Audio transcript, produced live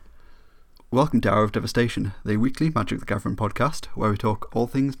Welcome to Hour of Devastation, the weekly Magic the Gathering podcast, where we talk all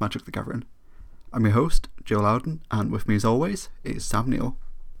things Magic the Gathering. I'm your host, Joe Loudon, and with me as always is Sam Neill.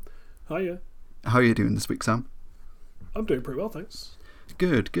 Hiya. How are you doing this week, Sam? I'm doing pretty well, thanks.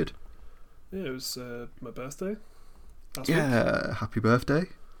 Good, good. Yeah, it was my birthday last week. Yeah, happy birthday.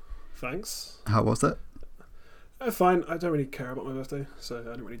 Thanks. How was it? Fine. I don't really care about my birthday, so I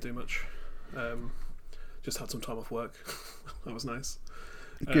didn't really do much. Just had some time off work. That was nice.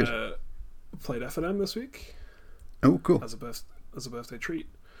 Good. Played F&M this week. Oh, cool. As a birthday treat.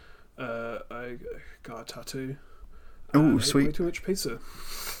 I got a tattoo. Oh, ate sweet. Way too much pizza.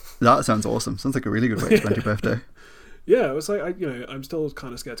 That sounds awesome. Sounds like a really good way to spend your birthday. Yeah, it was like I'm still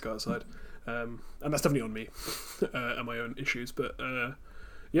kind of scared to go outside, and that's definitely on me and my own issues. But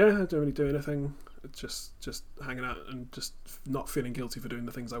yeah, I don't really do anything. It's just hanging out and just not feeling guilty for doing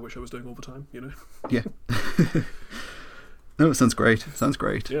the things I wish I was doing all the time. Yeah. No, it sounds great. Sounds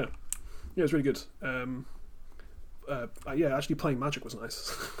great. Yeah, it's really good. Yeah, actually playing Magic was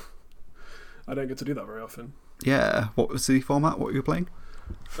nice. I don't get to do that very often. Yeah. What was the format? What were you playing?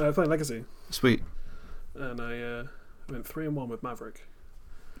 Playing Legacy. Sweet. And I went 3-1 with Maverick.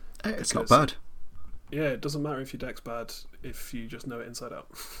 It's not bad. Yeah, it doesn't matter if your deck's bad if you just know it inside out.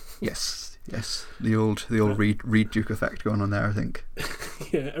 Yes. The old Reed Duke effect going on there, I think.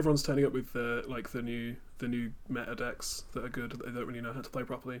 Yeah, everyone's turning up with the new meta decks that are good. They don't really know how to play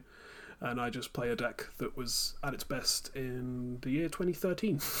properly, and I just play a deck that was at its best in the year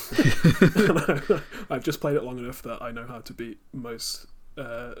 2013. I've just played it long enough that I know how to beat most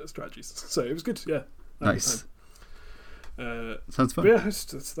strategies. So it was good. Yeah, nice. Sounds fun. Yeah,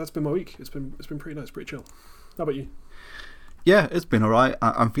 that's been my week. It's been pretty nice, pretty chill. How about you? Yeah, it's been alright.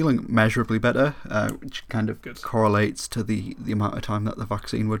 I'm feeling measurably better, which kind of good. Correlates to the amount of time that the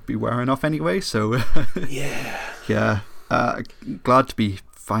vaccine would be wearing off anyway. So yeah, glad to be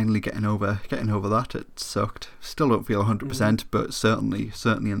finally getting over that. It sucked. Still don't feel 100%, but certainly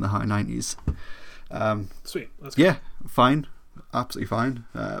in the high 90s. Sweet. That's good. Yeah, fine. Absolutely fine.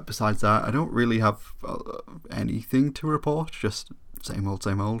 Besides that, I don't really have anything to report. Just same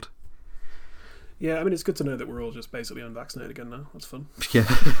old. Yeah, I mean, it's good to know that we're all just basically unvaccinated again now. That's fun. Yeah.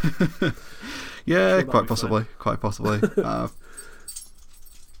 Yeah, sure, quite possibly. I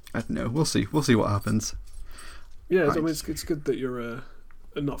don't know. We'll see what happens. Yeah, right. I mean, it's good that you're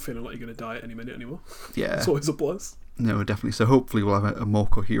not feeling like you're going to die at any minute anymore. Yeah. It's always a plus. No, definitely. So hopefully we'll have a more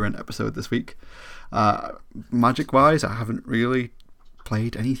coherent episode this week. Magic-wise, I haven't really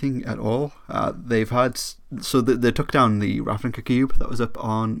played anything at all. They took down the Ravnica cube that was up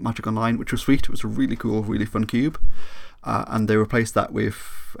on Magic Online, which was sweet. It was a really cool, really fun cube, and they replaced that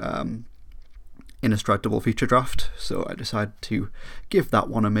with Innistrad double feature draft. So I decided to give that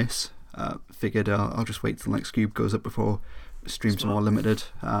one a miss. Figured I'll just wait till the next cube goes up before streams are more limited.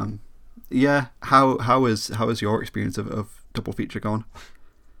 Yeah, how is your experience of double feature gone?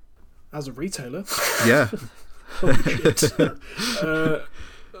 As a retailer, yeah. Holy shit.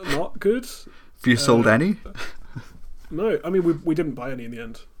 Not good. Have you sold any? No, I mean we didn't buy any in the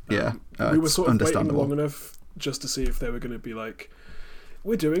end. Yeah, we were sort of waiting long enough just to see if they were going to be like,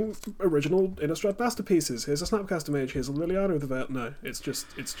 we're doing original Innistrad masterpieces. Here's a Snapcaster Mage. Here's a Liliana with the Veil. No, it's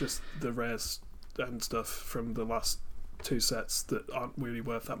just the rares and stuff from the last two sets that aren't really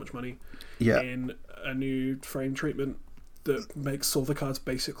worth that much money. Yeah. In a new frame treatment that makes all the cards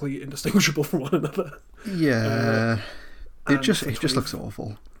basically indistinguishable from one another. Yeah. It just looks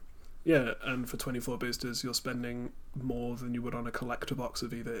awful. Yeah, and for 24 boosters, you're spending more than you would on a collector box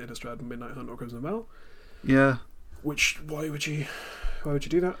of either Innistrad, Midnight Hunt, or Crimson Vow. Yeah. Why would you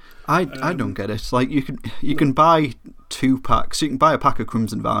do that? I don't get it. Like you can buy 2 packs. You can buy a pack of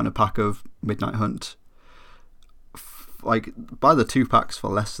Crimson Vow and a pack of Midnight Hunt. Like buy the 2 packs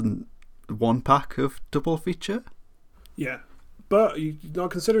for less than 1 pack of double feature. Yeah, but you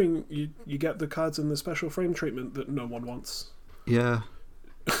not considering you get the cards in the special frame treatment that no one wants. Yeah,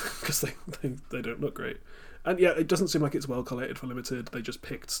 because they don't look great, and yeah, it doesn't seem like it's well collated for limited. They just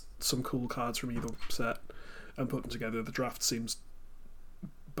picked some cool cards from either set and put them together. The draft seems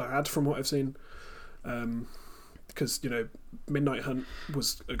bad from what I've seen, because Midnight Hunt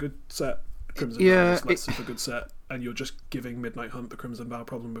was a good set. Crimson Vow was less of a good set, and you're just giving Midnight Hunt the Crimson Vow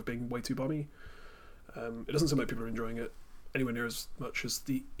problem of being way too bomby. It doesn't seem like people are enjoying it anywhere near as much as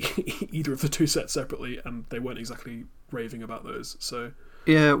either of the 2 sets separately, and they weren't exactly raving about those. So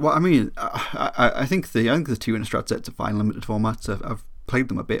yeah, well, I mean, I think the 2 Innistrad sets are fine limited formats. I've played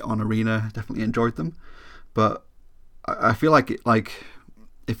them a bit on Arena, definitely enjoyed them, but I feel like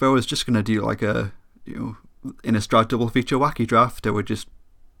if I was just going to do like a Innistrad double feature wacky draft, I would just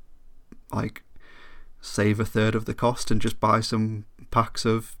like save a third of the cost and just buy some packs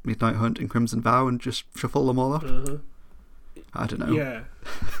of Midnight Hunt and Crimson Vow and just shuffle them all up. I don't know. Yeah,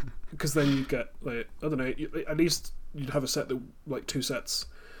 because then you'd get, like, I don't know, at least you'd have a set that, like, 2 sets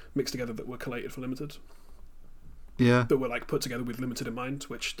mixed together that were collated for limited. Yeah. That were, like, put together with limited in mind,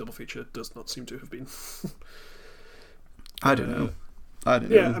 which Double Feature does not seem to have been. I don't know.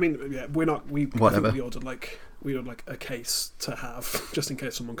 Yeah, I mean, yeah, whatever. I think we ordered like a case to have, just in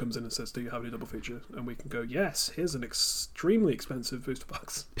case someone comes in and says, "Do you have any Double Feature?" And we can go, "Yes, here's an extremely expensive booster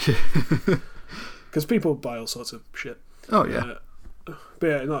box." Because people buy all sorts of shit. Oh yeah. But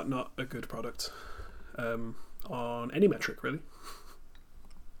yeah, not a good product on any metric, really.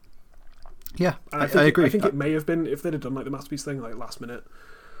 Yeah, I agree. I think it may have been, if they'd have done like the Masterpiece thing, like last minute.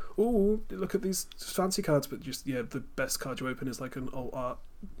 Oh, look at these fancy cards, but just, yeah, the best card you open is like an alt art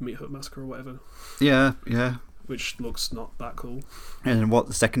Meat Hut Massacre or whatever. Yeah, yeah. Which looks not that cool. And what,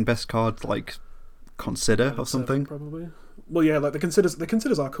 the second best card, like, Consider or something? Probably. Well, yeah, like the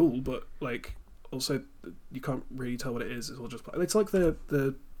considers are cool, but like also you can't really tell what it is. It's all just, it's like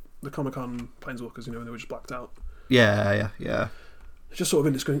the Comic-Con Planeswalkers, you know, when they were just blacked out. Yeah. It's just sort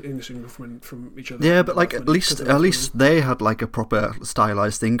of indistinguishable from each other. Yeah, but like at least they had like a proper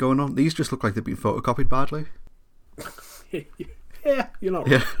stylized thing going on. These just look like they've been photocopied badly. Yeah, you're not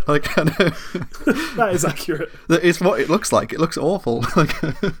wrong. Yeah, like I know. That is accurate. It's what it looks like. It looks awful. Like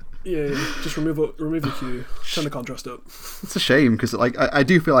yeah, just remove the queue, turn the contrast up. It's a shame because like I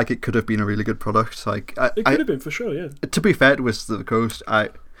do feel like it could have been a really good product. Like it could have been for sure. Yeah. To be fair to Wizards of the Coast,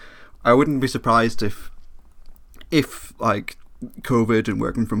 I wouldn't be surprised if like COVID and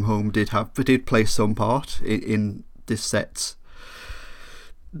working from home did play some part in this set's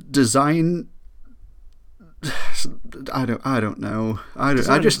design. I don't know. I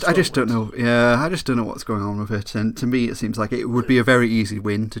just don't know. Yeah, I just don't know what's going on with it. And to me, it seems like it would be a very easy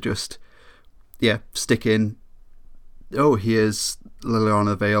win to just stick in. Oh, here's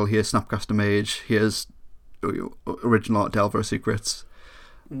Liliana Vale. Here's Snapcaster Mage. Here's original art Delver Secrets.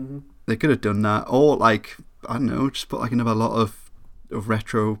 Mm-hmm. They could have done that, or like I don't know, just put like another lot of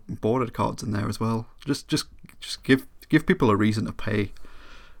retro bordered cards in there as well. Just give people a reason to pay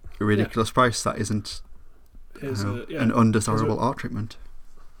a ridiculous price that isn't an undesirable art treatment.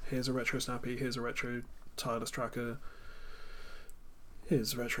 Here's a retro Snappy. Here's a retro Tireless Tracker.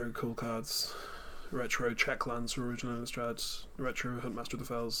 Here's retro cool cards. Retro Checklands for original Innistrad. Retro Huntmaster of the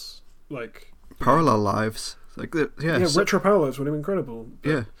Fells. Like Parallel Lives. Like retro Parallel Lives would have been incredible.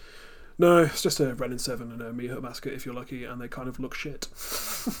 Yeah. No, it's just a Ren and 7 and a Meat Hut Massacre if you're lucky, and they kind of look shit.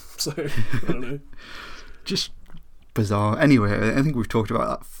 So, I don't know. Just bizarre. Anyway, I think we've talked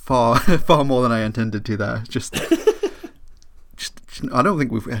about that far more than I intended to there. I don't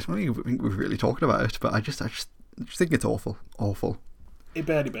think we've really talked about it, but I just think it's awful. It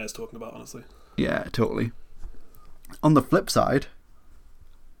barely bears talking about, honestly. Yeah, totally. On the flip side,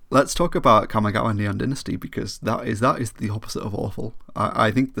 let's talk about Kamigawa Neon Dynasty, because that is the opposite of awful.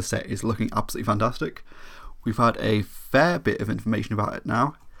 I think the set is looking absolutely fantastic. We've had a fair bit of information about it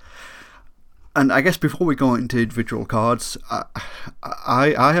now. And I guess before we go into individual cards,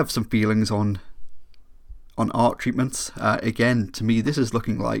 I have some feelings on art treatments. Again, to me, this is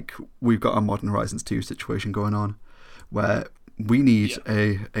looking like we've got a Modern Horizons 2 situation going on, where we need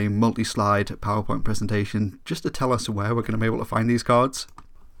a multi-slide PowerPoint presentation just to tell us where we're going to be able to find these cards.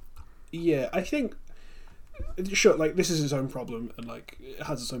 Yeah, I think, sure, like, this is its own problem, and like it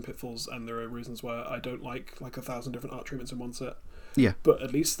has its own pitfalls, and there are reasons why I don't like 1,000 different art treatments in one set. Yeah. But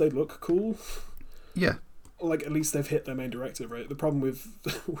at least they look cool. Yeah. Like, at least they've hit their main directive, right? The problem with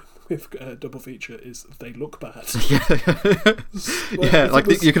Double Feature is they look bad. Yeah.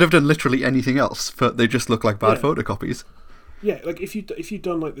 You could have done literally anything else, but they just look like bad photocopies. Yeah, like if you'd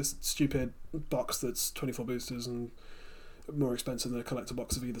done like this stupid box that's 24 boosters and more expensive than a collector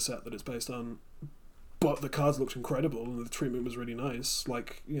box of either set that it's based on, but the cards looked incredible and the treatment was really nice.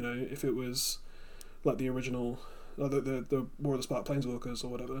 Like, you know, if it was like the original, the War of the Spark Planeswalkers or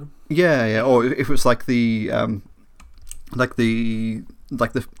whatever. Yeah. Or if it was like the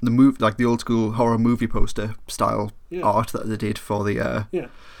move, like the old school horror movie poster style art that they did for the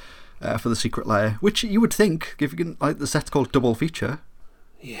for the Secret Lair, which you would think, given like the set's called Double Feature.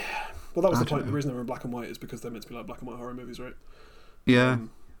 Yeah. Well, that was the point. The reason they were in black and white is because they're meant to be like black and white horror movies, right? Yeah.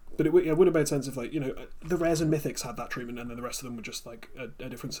 But it would have made sense if, like, you know, the Rares and Mythics had that treatment, and then the rest of them were just like a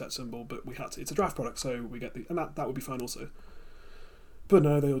different set symbol. But we had to. It's a draft product, so we get and that would be fine also. But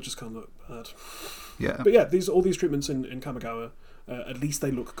no, they all just kind of look bad. Yeah. But yeah, all these treatments in Kamigawa, at least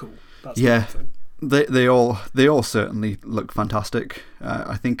they look cool. That's the main thing. They all certainly look fantastic.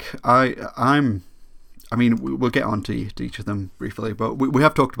 I think I'm I mean, we'll get on to each of them briefly, but we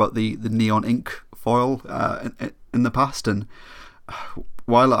have talked about the neon ink foil in the past, and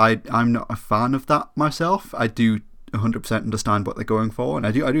while I'm not a fan of that myself, I do 100% understand what they're going for, and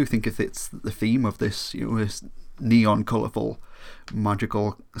I do think if it's the theme of this, this neon, colourful,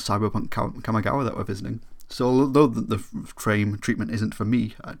 magical cyberpunk Kamigawa that we're visiting. So although the frame treatment isn't for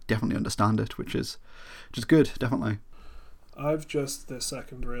me, I definitely understand it, which is good, definitely. I've just this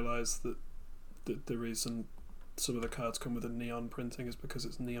second realised that the reason some of the cards come with a neon printing is because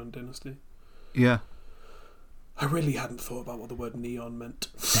it's Neon Dynasty. Yeah. I really hadn't thought about what the word neon meant.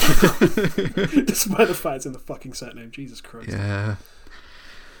 Despite the fact it's in the fucking set name. Jesus Christ. Yeah.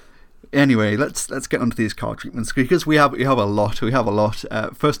 Anyway, let's get onto these card treatments, because we have a lot.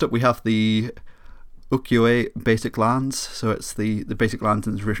 First up, we have the ukiyo-e basic lands. So it's the basic lands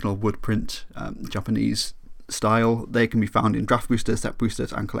in the traditional wood print Japanese style. They can be found in draft boosters, set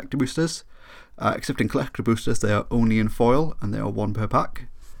boosters, and collector boosters. Except in collector boosters, they are only in foil, and they are 1 per pack.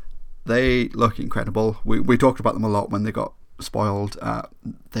 They look incredible. We talked about them a lot when they got spoiled.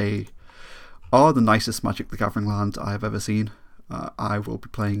 They are the nicest Magic the Gathering lands I have ever seen. I will be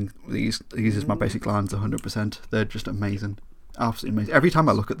playing these as my basic lands 100%. They're just amazing. Absolutely amazing. Every time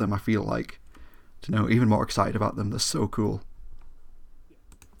I look at them, I feel like, even more excited about them. They're so cool.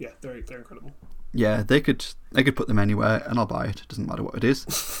 Yeah, they're incredible. Yeah, they could put them anywhere and I'll buy it. It doesn't matter what it is.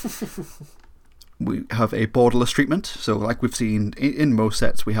 We have a borderless treatment. So like we've seen in most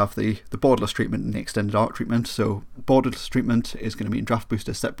sets, we have the borderless treatment and the extended art treatment. So borderless treatment is going to be in draft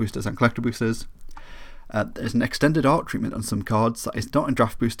boosters, set boosters, and collector boosters. There's an extended art treatment on some cards that is not in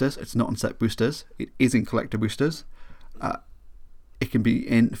draft boosters, it's not in set boosters, it is in collector boosters. It can be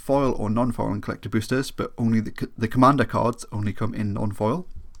in foil or non-foil in collector boosters, but only the commander cards only come in non-foil,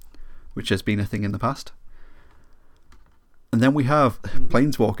 which has been a thing in the past. And then we have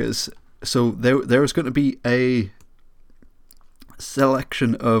Planeswalkers. So there is going to be a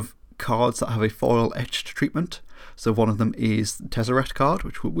selection of cards that have a foil etched treatment. So one of them is the Tezzeret card,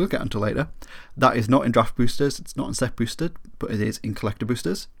 which we'll get into later. That is not in draft boosters, it's not in set boosted, but it is in collector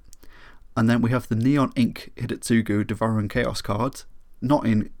boosters. And then we have the Neon Ink Hidetsugu Devouring Chaos cards, not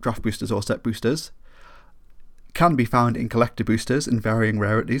in draft boosters or set boosters. Can be found in collector boosters in varying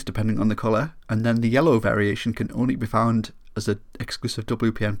rarities depending on the colour, and then the yellow variation can only be found as an exclusive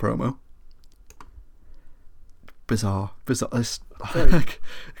WPN promo. Bizarre. There's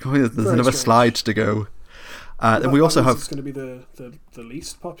another slide to go. Then we also have. It's going to be the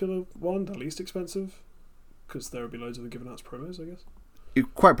least popular one, the least expensive, because there will be loads of them given out as promos, I guess.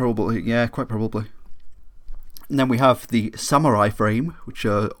 Quite probably, yeah, quite probably. And then we have the Samurai frame, which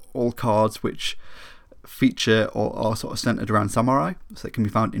are all cards which feature or are sort of centered around samurai. So they can be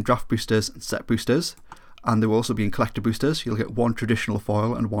found in draft boosters and set boosters, and they will also be in collector boosters. You'll get 1 traditional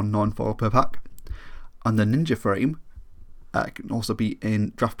foil and 1 non-foil per pack. And the Ninja frame can also be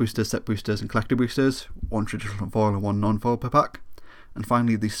in draft boosters, set boosters, and collector boosters. 1 traditional foil and 1 non-foil per pack. And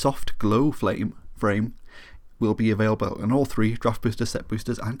finally, the Soft Glow frame will be available in all 3 draft boosters, set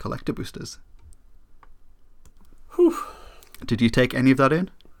boosters, and collector boosters. Whew. Did you take any of that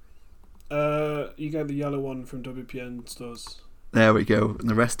in? You get the yellow one from WPN stores. There we go, and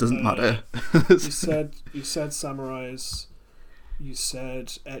the rest doesn't matter. you said samurais. You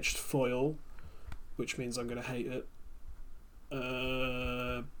said etched foil, which means I'm going to hate it.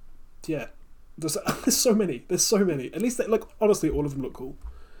 Yeah, there's so many. There's so many. At least, honestly, all of them look cool.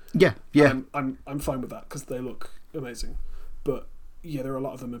 Yeah. I'm fine with that because they look amazing. But yeah, there are a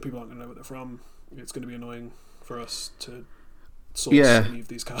lot of them, and people aren't going to know what they're from. It's going to be annoying for us to source any of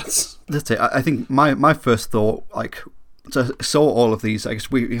these cards. That's it. I think my first thought, so I saw all of these. I guess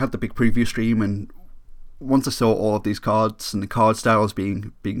we had the big preview stream, and once I saw all of these cards and the card styles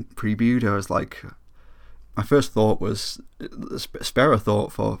being previewed, I was like, my first thought was spare a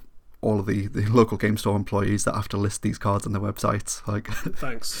thought for all of the local game store employees that have to list these cards on their websites.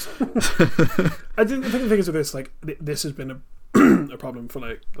 Thanks. I think the thing is with this, this has been a problem for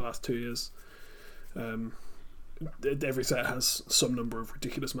the last 2 years. Every set has some number of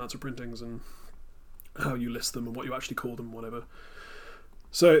ridiculous amounts of printings, and how you list them and what you actually call them, whatever.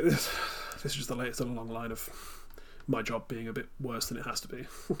 So this is just the latest in a long line of my job being a bit worse than it has to be.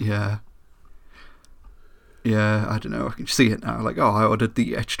 Yeah, I don't know. I can see it now. I ordered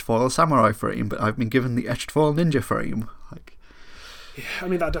the etched foil samurai frame, but I've been given the etched foil ninja frame. Yeah, I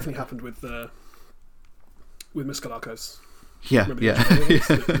mean that definitely happened with Mystical Archives. Yeah.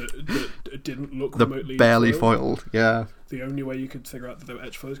 It didn't look remotely barely foiled. Yeah. The only way you could figure out that they were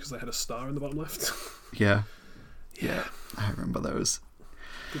etched foils because they had a star in the bottom left. Yeah. I remember those.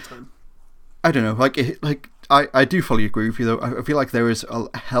 Good time. I don't know. I do fully agree with you though. I feel like there is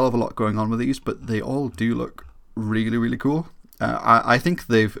a hell of a lot going on with these, but they all do look really, really cool. I think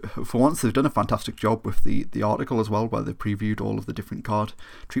for once, they've done a fantastic job with the article as well, where they've previewed all of the different card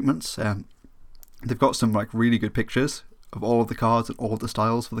treatments. They've got some like really good pictures of all of the cards and all of the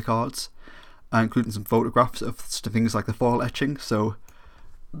styles for the cards, including some photographs of things like the foil etching. So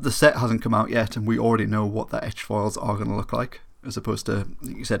the set hasn't come out yet, and we already know what the etched foils are going to look like, as opposed to,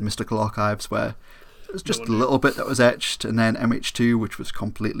 like you said, Mystical Archives, where it was just a little bit that was etched, and then MH2, which was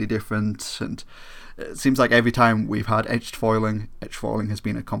completely different. And it seems like every time we've had etched foiling has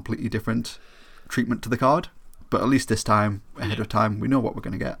been a completely different treatment to the card. But at least this time, ahead of time, we know what we're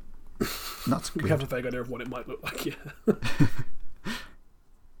going to get. And that's good. We have a vague idea of what it might look like, yeah.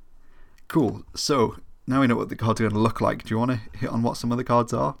 Cool. So, now we know what the cards are going to look like. Do you want to hit on what some of the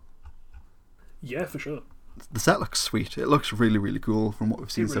cards are? Yeah, for sure. The set looks sweet. It looks really, really cool from what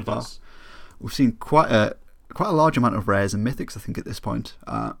we've seen so far. Does. We've seen quite a large amount of rares and mythics, I think, at this point.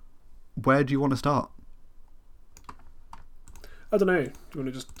 Where do you want to start? I don't know. Do you want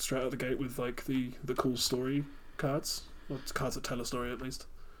to just straight out the gate with like the cool story cards? Or cards that tell a story, at least.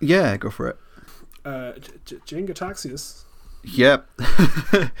 Yeah, go for it. Jin-Gitaxias. Yep.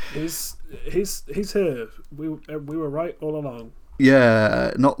 He's here. We were right all along.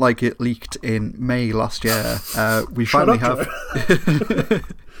 Yeah, not like it leaked in May last year. We finally have.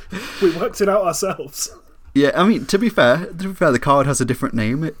 We worked it out ourselves. Yeah, I mean, to be fair, the card has a different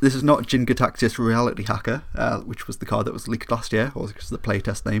name. This is not Jin-Gitaxias Reality Hacker, which was the card that was leaked last year, or was the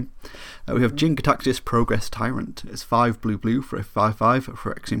playtest name. We have Jin-Gitaxias Progress Tyrant. It's 5 blue for a 5/5 for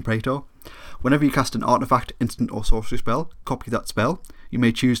Phyrexian Praetor. Whenever you cast an artifact, instant, or sorcery spell, copy that spell. You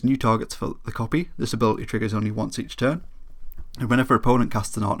may choose new targets for the copy. This ability triggers only once each turn. And whenever opponent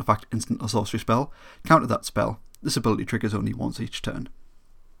casts an artifact, instant, or sorcery spell, counter that spell. This ability triggers only once each turn.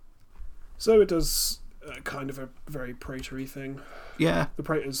 So it does kind of a very Praetor-y thing. Yeah. The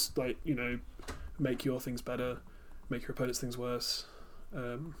Praetors, like, you know, make your things better, make your opponent's things worse.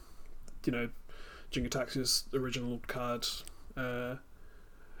 You know, Jin-Gitaxias' original card,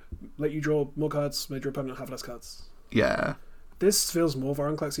 let you draw more cards, made your opponent have less cards. Yeah. This feels more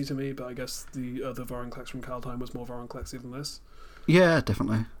Vorinclexy to me, but I guess the other Vorinclex from Kaldheim was more Vorinclexy than this. Yeah,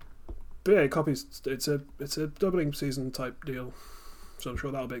 definitely. But yeah, copies. It's a doubling season type deal, so I'm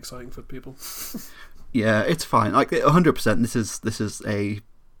sure that'll be exciting for people. Yeah, it's fine. Like 100%, this is a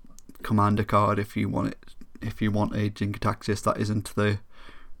commander card if you want it. If you want a Jin-Gitaxias that isn't the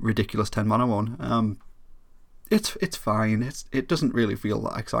ridiculous 10 mana one, it's fine. It doesn't really feel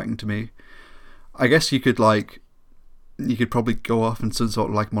that exciting to me. I guess you could probably go off in some sort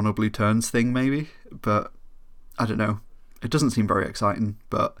of like mono blue turns thing maybe, but I don't know. It doesn't seem very exciting,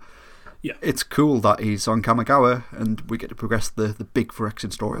 but yeah, it's cool that he's on Kamigawa and we get to progress the big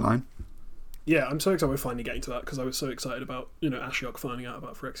Phyrexian storyline. Yeah, I'm so excited we're finally getting to that, because I was so excited about, you know, Ashiok finding out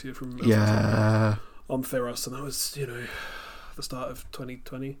about Phyrexia from on Theros, and that was, you know, the start of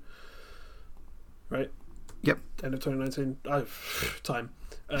 2020, right? Yep. End of 2019. Time.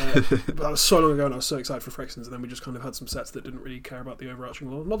 But that was so long ago, and I was so excited for Phyrexians, and then we just kind of had some sets that didn't really care about the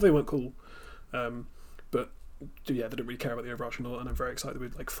overarching lore. Not that they weren't cool, but yeah, they didn't really care about the overarching lore, and I'm very excited that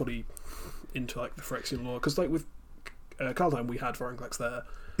we're like fully into like the Phyrexian lore, because like with Kaldheim, we had Vorinclex there.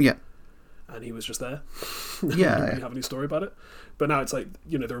 Yeah. And he was just there. Yeah. Didn't really have any story about it. But now it's like,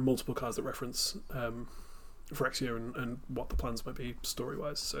 you know, there are multiple cards that reference Phyrexia and what the plans might be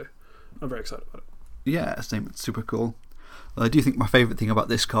story-wise. So I'm very excited about it. Yeah, same. It's super cool. I do think my favourite thing about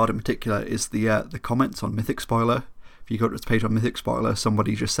this card in particular is the comments on Mythic Spoiler. If you go to its page on Mythic Spoiler,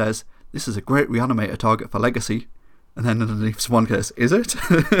 somebody just says, "This is a great reanimator target for Legacy." And then underneath someone goes, "Is it?"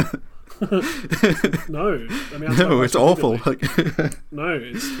 No. I mean, no, it's awful. No,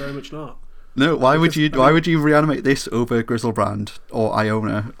 it's very much not. No, why would you reanimate this over Griselbrand or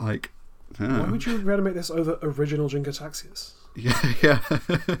Iona? Like, why would you reanimate this over original Jin-Gitaxias? Yeah.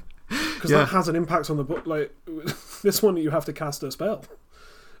 Because that has an impact on the book. Like this one, you have to cast a spell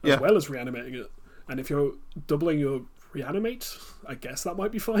as well as reanimating it. And if you're doubling your reanimate, I guess that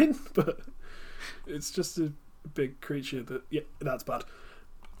might be fine. But it's just a big creature that that's bad.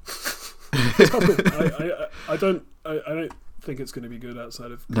 It's not cool. I don't think it's going to be good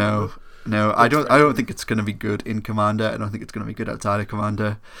outside of Commander. No, I don't think it's going to be good in Commander. I don't think it's going to be good outside of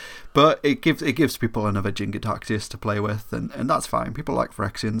Commander. But it gives people another Jin-Gitaxias to play with, and that's fine. People like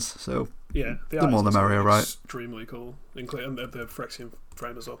Phyrexians, so yeah, the more the merrier, right? Extremely cool. And the Phyrexian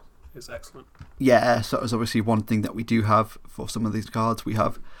frame as well is excellent. Yeah, so it's obviously one thing that we do have for some of these cards. We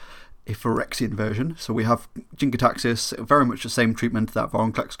have a Phyrexian version. So we have Jin-Gitaxias, very much the same treatment that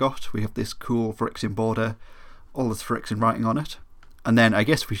Vorinclex got. We have this cool Phyrexian border, all this Phyrexian writing on it. And then I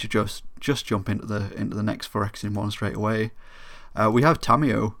guess we should just jump into the next Phyrexian one straight away. We have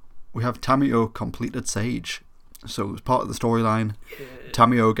Tamiyo. We have Tamiyo completed Sage. So as part of the storyline,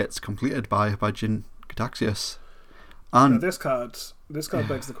 Tamiyo gets completed by Jin Gitaxias. And now this card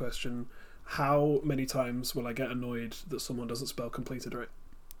begs the question: how many times will I get annoyed that someone doesn't spell completed right?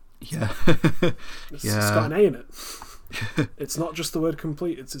 Yeah, It's got an A in it. It's not just the word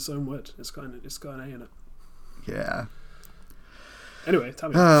complete; it's its own word. It's got an A in it. Yeah. Anyway,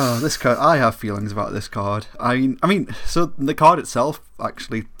 Tamiyo. Oh, this card. I have feelings about this card. I mean, so the card itself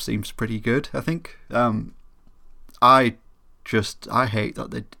actually seems pretty good. I think. I hate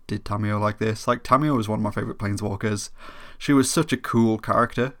that they did Tamiyo like this. Like, Tamiyo was one of my favourite Planeswalkers. She was such a cool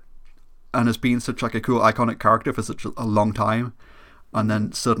character, and has been such like a cool iconic character for such a long time, and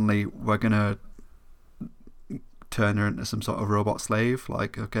then suddenly we're gonna turn her into some sort of robot slave.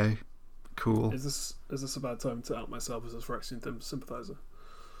 Like, okay, cool. Is this a bad time to out myself as a Phyrexian sympathizer?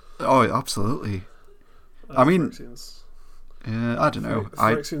 Oh, absolutely. I mean, Phyrexians. Yeah, I don't know.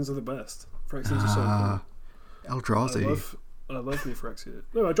 Phyrexians are the best. Phyrexians are so cool. Eldrazi. I love the Phyrexia.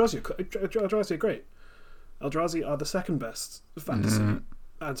 No, Eldrazi are great. Eldrazi are the second best fantasy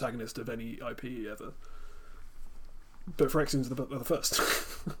antagonist of any IP ever. But Phyrexians are the first.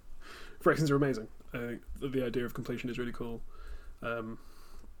 Phyrexians are amazing. I think the idea of completion is really cool. And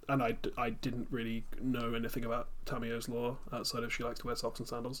I didn't really know anything about Tamiyo's lore outside of she likes to wear socks and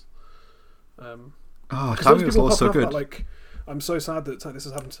sandals. Tamiyo's lore is so good. Like, I'm so sad that this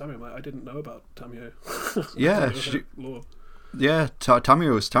has happened to Tamiyo. I didn't know about Tamiyo. Yeah, lore. Yeah,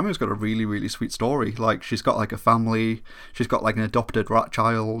 Tamiyo's got a really, really sweet story. Like, she's got like a family. She's got like an adopted rat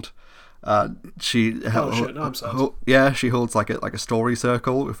child. She holds like a story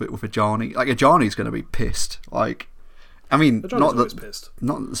circle with a Ajani. Like, Ajani's going to be pissed. Like, I mean, not that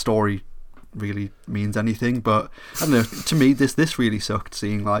the story really means anything, but I don't know. To me, this really sucked.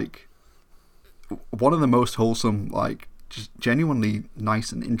 Seeing like one of the most wholesome, like, just genuinely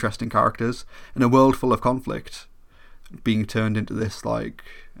nice and interesting characters in a world full of conflict being turned into this, like,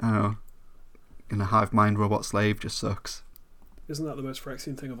 I don't know, in a hive mind robot slave just sucks. Isn't that the most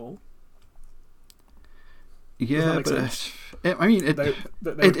Phyrexian thing of all? Yeah, but it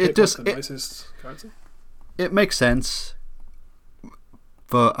does. The nicest character. It makes sense,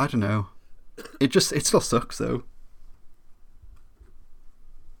 but I don't know. It still sucks though.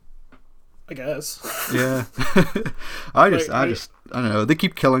 I guess. Yeah. I don't know. They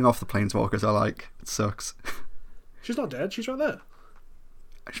keep killing off the Planeswalkers. It sucks. She's not dead. She's right there.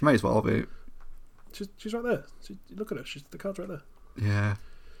 She may as well be. She's right there. Look at her. The card's right there. Yeah.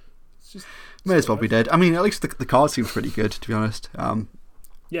 May as well be dead. I mean, at least the card seems pretty good, to be honest. So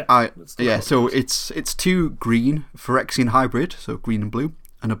it's 2 green Phyrexian hybrid, so green and blue,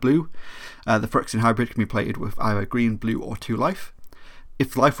 and a blue. The Phyrexian hybrid can be played with either green, blue, or 2 life.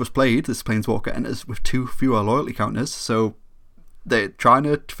 If life was played, this Planeswalker enters with 2 fewer loyalty counters, so they're trying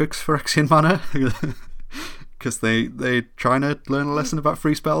to fix Phyrexian mana. Because they're trying to learn a lesson about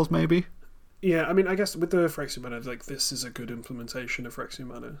free spells, maybe? Yeah, I mean, I guess with the Phyrexian mana, like, this is a good implementation of Phyrexian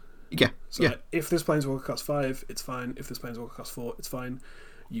mana. Yeah. So, like, if this Planeswalker costs 5, it's fine. If this Planeswalker costs 4, it's fine.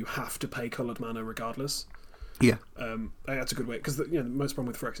 You have to pay coloured mana regardless. Yeah. That's a good way, because the most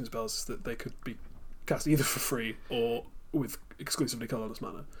problem with Phyrexian spells is that they could be cast either for free or with exclusively colourless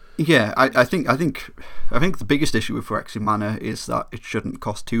mana. Yeah, I think the biggest issue with Phyrexian mana is that it shouldn't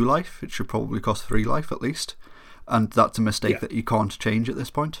cost 2 life. It should probably cost 3 life at least, and that's a mistake that you can't change at this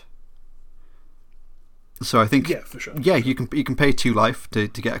point. So I think for sure. Yeah, you can pay 2 life to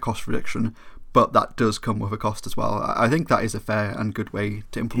get a cost reduction, but that does come with a cost as well. I think that is a fair and good way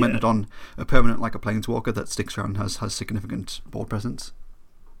to implement it on a permanent like a Planeswalker that sticks around and has significant board presence.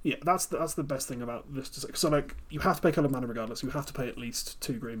 Yeah, that's the best thing about this. So, like, you have to pay colored mana regardless. You have to pay at least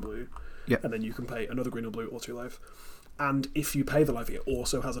 2 green, blue, and then you can pay another green or blue or 2 life. And if you pay the life, it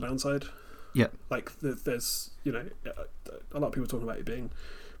also has a downside. Yeah, like there's a lot of people talking about it being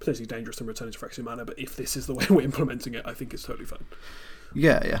potentially dangerous and returning to Phyrexian mana, but if this is the way we're implementing it, I think it's totally fine.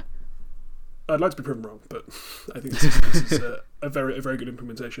 Yeah. I'd like to be proven wrong, but I think this is a very good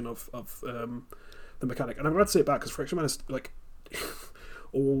implementation of the mechanic. And I'm glad to see it back, because Phyrexian mana is, like,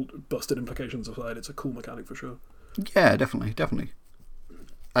 all busted implications aside, it's a cool mechanic for sure. Yeah, definitely.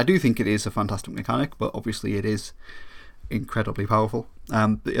 I do think it is a fantastic mechanic, but obviously it is incredibly powerful.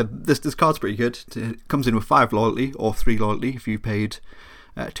 This card's pretty good. It comes in with 5 loyalty or 3 loyalty if you paid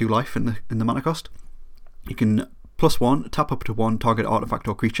 2 life in the mana cost. You can +1 tap up to 1 target artifact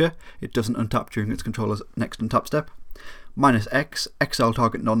or creature. It doesn't untap during its controller's next untap step. -X, exile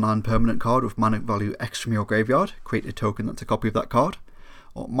target non-land permanent card with mana value X from your graveyard. Create a token that's a copy of that card.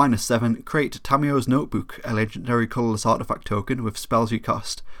 Or -7, create Tamiyo's Notebook, a legendary colourless artifact token with spells you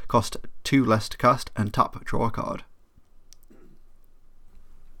cost 2 less to cast, and tap, draw a card.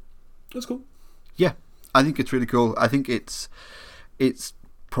 That's cool. Yeah, I think it's really cool. I think it's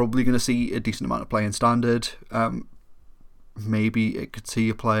probably going to see a decent amount of play in Standard. Maybe it could see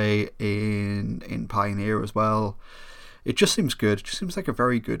a play in Pioneer as well. It just seems good. It just seems like a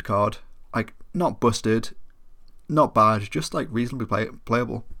very good card. Like, not busted, not bad, just like reasonably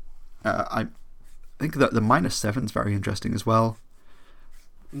playable. I think that the -7 is very interesting as well.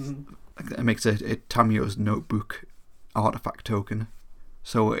 It makes a Tamiyo's Notebook artifact token.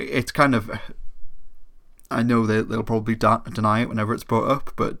 So it's kind of... I know they'll probably deny it whenever it's brought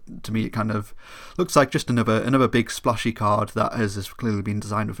up, but to me it kind of looks like just another big splashy card that has clearly been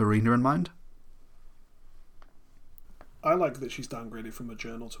designed with Arena in mind. I like that she's downgraded from a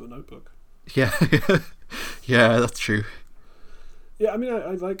journal to a notebook. Yeah, yeah, that's true. Yeah, I mean,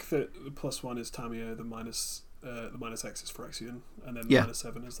 I like that the +1 is Tamiyo, the minus X is Phyrexian, and then the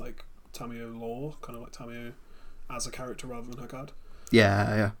 -7 is like Tamiyo lore, kind of like Tamiyo as a character rather than her card.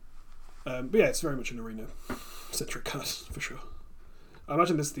 Yeah. But yeah, it's very much an Arena-centric card, for sure. I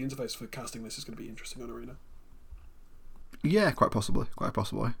imagine the interface for casting this is going to be interesting on Arena. Yeah, quite possibly.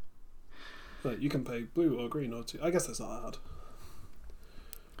 But you can play blue or green or two. I guess that's not that hard.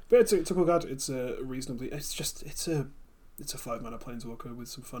 But it's a cool card. It's a reasonably... It's a 5-mana Planeswalker with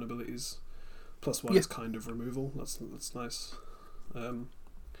some fun abilities. +1 is kind of removal. That's nice.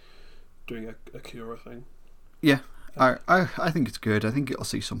 Doing a Cura thing. Yeah, I think it's good. I think it'll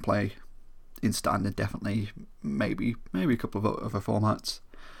see some play in Standard, definitely. Maybe a couple of other formats.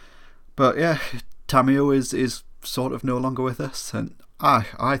 But yeah, Tamiyo is sort of no longer with us, and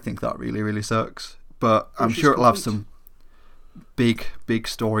I think that really, really sucks. But I'm sure it'll have some big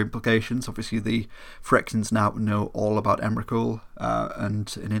story implications. Obviously, the Phyrexians now know all about Emrakul and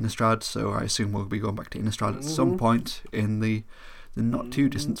Innistrad, so I assume we'll be going back to Innistrad at some point in the not too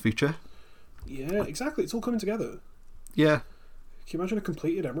distant future. Yeah, exactly. It's all coming together. Yeah. Can you imagine a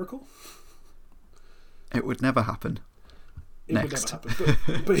completed Emrakul? It would never happen. Would never happen.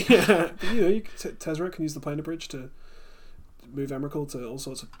 But yeah, Tezzeret can use the Planar Bridge to move Emrakul to all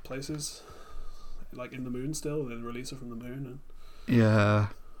sorts of places, like in the moon still, and then release her from the moon. And yeah.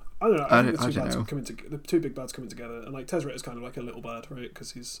 I don't know. I think the two big bads coming together, and like Tezzeret is kind of like a little bad, right?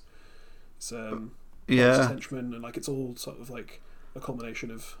 Because he's henchman, and like it's all sort of like a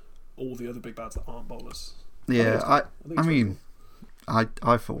culmination of all the other big bads that aren't Bolas. Yeah, I mean,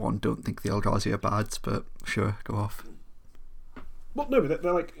 I for one don't think the Eldrazi are bads, but sure, go off. Well, no, but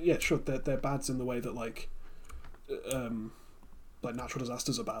they're like, yeah, sure, they're bads in the way that like natural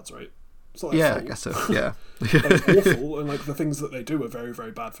disasters are bads, right? It's not I guess so. Yeah, like, it's awful, and like the things that they do are very,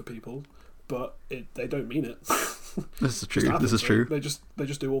 very bad for people, but they don't mean it. This is true. This is true. They just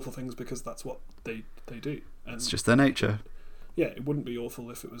do awful things because that's what they do. And it's just their nature. Yeah, it wouldn't be awful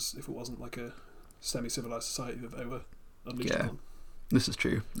if it wasn't like a semi-civilized society that they were unleashed on. This is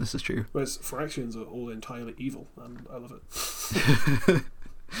true. Whereas Phyrexians are all entirely evil, and I love it.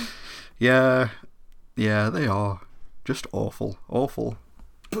 Yeah, they are just awful.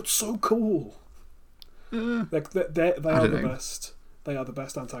 But so cool. Like they are the best. They are the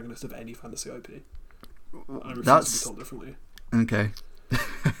best antagonist of any fantasy IP. I refuse to be told differently. Okay.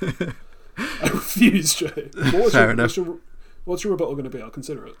 I refuse, Joe. Fair enough. What's your rebuttal going to be? I'll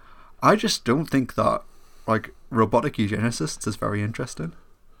consider it. I just don't think that like robotic eugenicists is very interesting.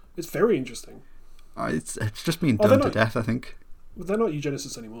 It's very interesting. It's just being done to death, I think. But they're not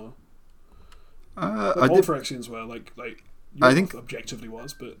eugenicists anymore. Old Phyrexians were like I think objectively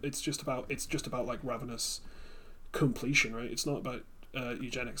was, but it's just about like ravenous completion, right? It's not about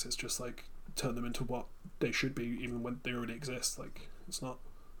eugenics. It's just like turn them into what they should be, even when they already exist. Like it's not.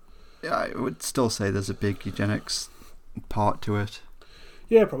 Yeah, I would still say there's a big eugenics part to it.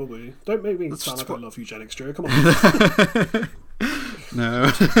 Yeah, probably. Don't make me sound like I love eugenics, Joe. Come on. No.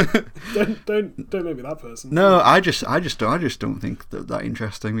 don't make me that person. No, I just don't think that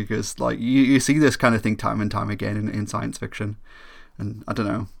interesting, because like you see this kind of thing time and time again in science fiction, and I don't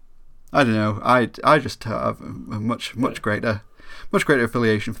know. I just have a much greater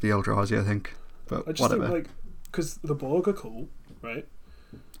affiliation for the Eldrazi, I think. But I just whatever. think, like, because the Borg are cool, right?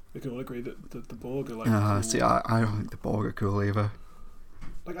 We can all agree that the Borg are like. Cool. See, I don't think the Borg are cool either.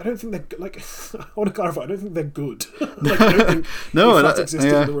 Like, I don't think they're like. I want to clarify. I don't think they're good. Like, I don't think no, if that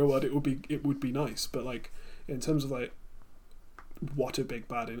existed in the real world, it would be nice. But like, in terms of like what a big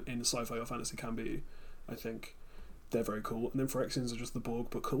bad in sci-fi or fantasy can be, I think they're very cool. And then Phyrexians are just the Borg,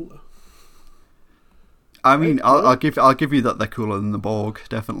 but cooler. I mean, I'll give you that they're cooler than the Borg,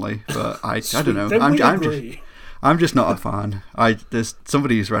 definitely. But I don't know. I'm just not a fan. There's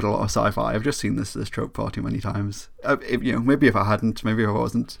somebody who's read a lot of sci-fi. I've just seen this trope far too many times. Maybe if I hadn't, maybe if I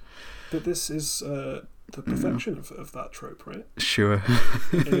wasn't. But this is the perfection of that trope, right? Sure.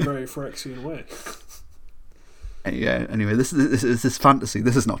 In a very Phyrexian way. Yeah. Anyway, this is fantasy.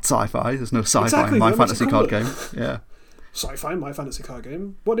 This is not sci-fi. There's no sci-fi in My Fantasy card game. Yeah. Sci-fi My Fantasy card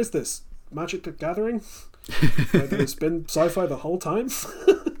game. What is this? Magic the Gathering? It's been sci-fi the whole time.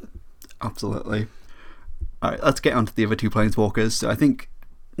 Absolutely. All right, let's get on to the other two planeswalkers. So I think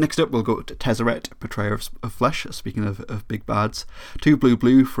next up we'll go to Tezzeret, Betrayer of Flesh. Speaking of big bads, 2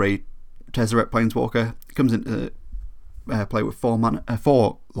 blue for a Tezzeret planeswalker. Comes into play with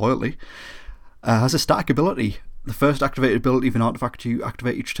 4 loyalty. Has a static ability. The first activated ability of an artifact you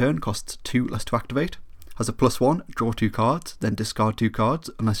activate each turn costs 2 less to activate. Has a +1, draw 2 cards, then discard 2 cards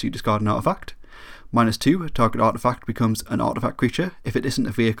unless you discard an artifact. -2, target artifact becomes an artifact creature. If it isn't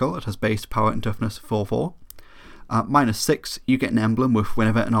a vehicle, it has base, power, and toughness 4/4. -6, you get an emblem with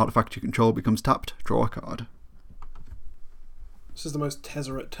whenever an artifact you control becomes tapped, draw a card. This is the most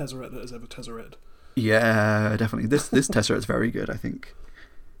Tezzeret that has ever Tezzeret. Yeah, definitely. This Tezzeret's very good, I think.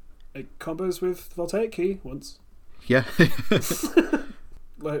 It combos with Voltaic Key once. Yeah.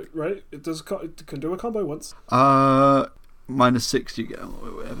 Right? It can do a combo once. -6, you get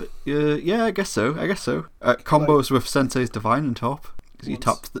whatever. Yeah, I guess so. Combos with Sensei's Divine on top. You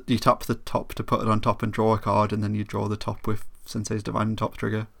tap the top to put it on top and draw a card, and then you draw the top with Sensei's Divine on top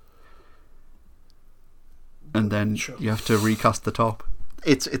trigger. And then you have to recast the top.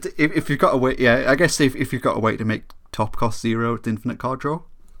 It's if you've got a way. Yeah, I guess if you've got a way to make top cost 0, it's infinite card draw.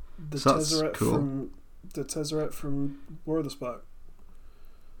 So that's cool. The Tezzeret from War of the Spark.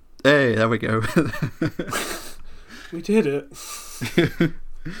 Hey, there we go. We did it.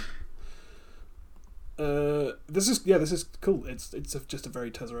 This is cool. It's just a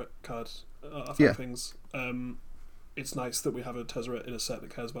very Tezzeret card. Things. It's nice that we have a Tezzeret in a set that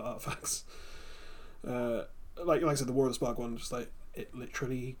cares about artifacts. Like I said, the War of the Spark one, just like it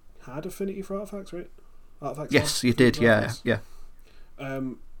literally had affinity for artifacts, right? Artifacts. Yes, you did. Yeah.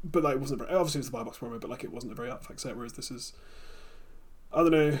 But like, it wasn't very, obviously it was the buy box promo, but like it wasn't a very artifact set. Whereas this is, I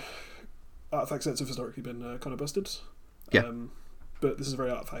don't know, artifact sets have historically been kind of busted. Yeah. But this is a very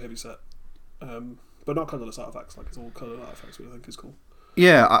artifact heavy set. But not colourless artifacts. Like it's all colourless artifacts, which I think is cool.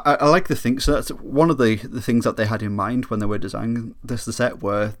 Yeah, I like the thing. So that's one of the things that they had in mind when they were designing the set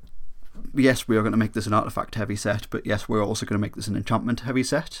were, yes, we are going to make this an artifact heavy set, but yes, we're also going to make this an enchantment heavy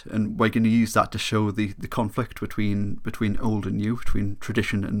set, and we're going to use that to show the conflict between old and new, between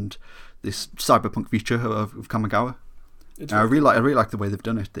tradition and this cyberpunk feature of Kamigawa. I really like the way they've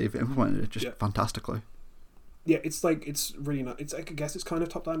done it. They've implemented it just fantastically. Yeah, it's really not. I guess it's kind of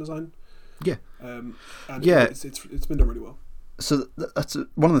top down design. Yeah. And it's been done really well. So that's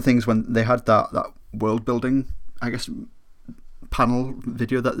one of the things when they had that world building, I guess, panel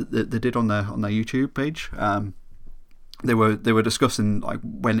video that they did on their YouTube page. They were discussing like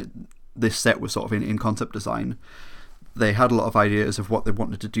when this set was sort of in concept design. They had a lot of ideas of what they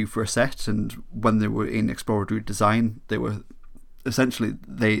wanted to do for a set, and when they were in exploratory design, they were essentially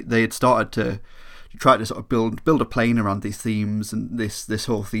they had started to try to sort of build a plane around these themes and this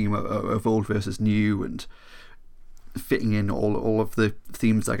whole theme of old versus new, and fitting in all of the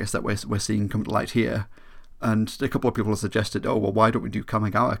themes, I guess, that we're seeing come to light here. And a couple of people have suggested, oh well, why don't we do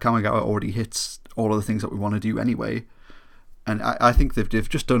Kamigawa? Kamigawa already hits all of the things that we want to do anyway. And I think they've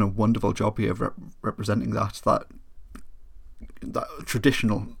just done a wonderful job here of representing that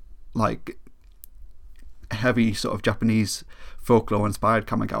traditional, like, heavy sort of Japanese folklore inspired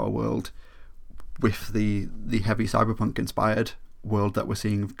Kamigawa world with the heavy cyberpunk inspired world that we're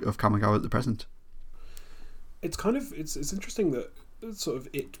seeing of Kamigawa at the present. It's kind of it's interesting that sort of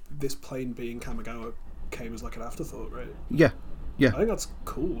this plane being Kamigawa came as like an afterthought, right? Yeah. I think that's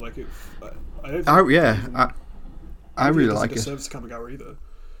cool. Like I don't. I really like it. It serves Kamigawa either.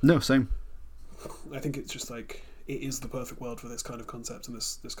 No, same. I think it's just like it is the perfect world for this kind of concept and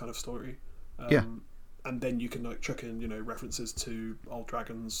this kind of story. And then you can like chuck in, references to old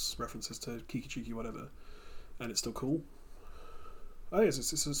dragons, references to Kikichiki, whatever, and it's still cool. I think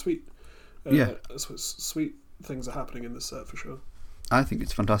it's a sweet. Sweet things are happening in this set for sure. I think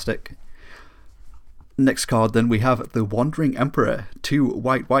it's fantastic. Next card, then we have the Wandering Emperor, 2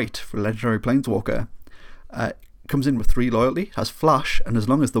 white for Legendary Planeswalker. Comes in with 3 loyalty, has flash, and as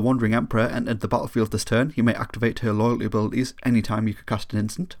long as the Wandering Emperor entered the battlefield this turn, you may activate her loyalty abilities anytime you could cast an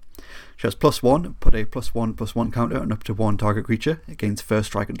instant. She has +1, put a +1/+1 counter on up to 1 target creature, it gains first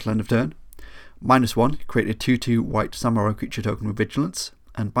strike until end of turn. -1, create a 2/2 white samurai creature token with vigilance,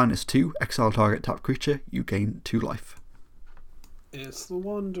 and -2, exile target tapped creature, you gain 2 life. It's the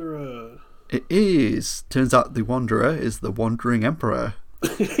Wanderer. It is. Turns out the Wanderer is the Wandering Emperor.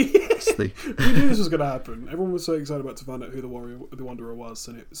 We knew this was going to happen. Everyone was so excited about to find out who the Wanderer was,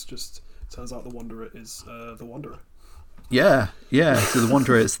 and it's just turns out the Wanderer is the Wanderer. Yeah. So the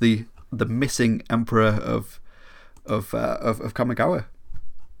Wanderer is the missing Emperor of Kamigawa.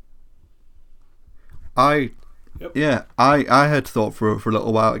 I had thought for a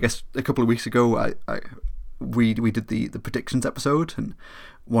little while. I guess a couple of weeks ago, we did the predictions episode, and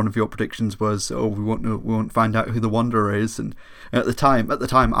one of your predictions was, we won't find out who the Wanderer is. And at the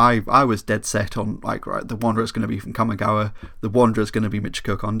time, I was dead set on right, the Wanderer is going to be from Kamigawa. The Wanderer is going to be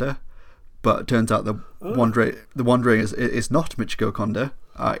Michiko Konda. But it turns out the Wanderer is not Michiko Konda.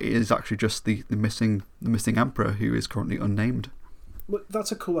 It is actually just the missing Emperor, who is currently unnamed. Well,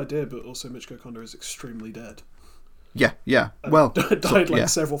 that's a cool idea, but also Michiko Konda is extremely dead. Yeah. And well, died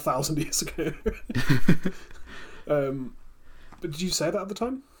several thousand years ago. But did you say that at the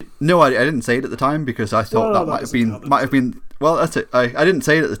time? No, I didn't say it at the time because I thought that might have been. Well, that's it. I didn't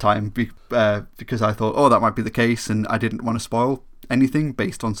say it at the time because I thought, that might be the case, and I didn't want to spoil anything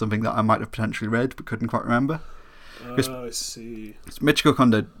based on something that I might have potentially read but couldn't quite remember. I see. Michiko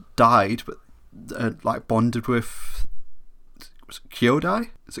Konda died, but bonded with. Was it Kyodai?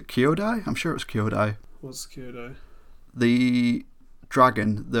 Is it Kyodai? I'm sure it was Kyodai. What's Kyodai? The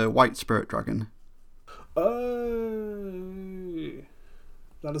dragon, the white spirit dragon.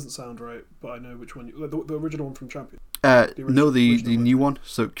 That doesn't sound right, but I know which one. The original one from Champion. The new one.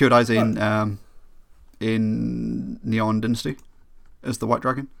 So Kyodai's in Neon Dynasty as the white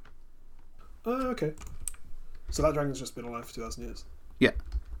dragon. Oh, okay. So that dragon's just been alive for 2,000 years. Yeah,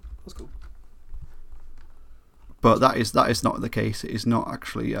 that's cool. But that is not the case. It is not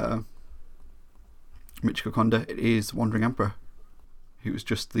actually Michiko Konda. It is Wandering Emperor, who was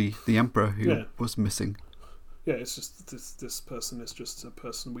just the emperor who was missing. Yeah, it's just this person is just a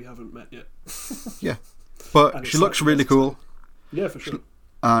person we haven't met yet. Yeah, but she looks really cool. Yeah, for sure.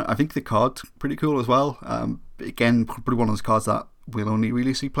 I think the card's pretty cool as well. Again, probably one of those cards that we'll only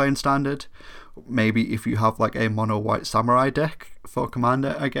really see play in Standard. Maybe if you have a mono white samurai deck for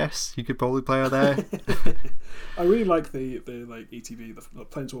Commander, I guess you could probably play her there. I really like the ETB, the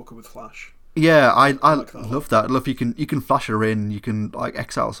Planeswalker with Flash. Yeah, I love that. I love you can flash her in. You can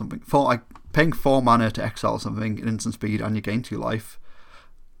exile something for paying 4 mana to exile something in instant speed, and you gain 2 life.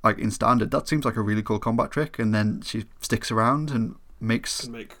 In Standard, that seems like a really cool combat trick. And then she sticks around and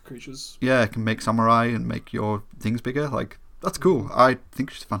can make creatures. Yeah, can make samurai and make your things bigger. That's cool. I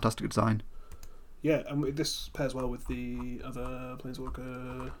think she's a fantastic design. Yeah, and this pairs well with the other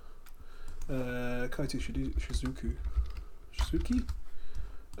Planeswalker, Kaito Shizuki.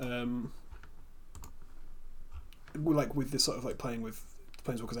 With this sort of playing with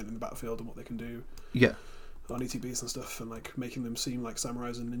Planeswalkers in the battlefield and what they can do. Yeah. On ETBs and stuff, and making them seem like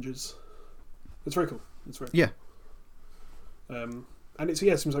samurais and ninjas. It's very cool. It's very cool. And it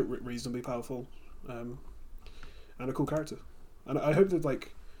seems like reasonably powerful, and a cool character. And I hope that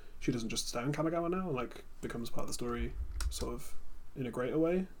she doesn't just stay in Kamigawa now and becomes part of the story, sort of in a greater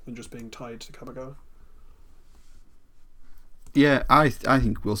way than just being tied to Kamigawa. Yeah, I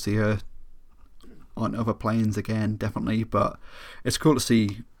think we'll see her on other planes again, definitely. But it's cool to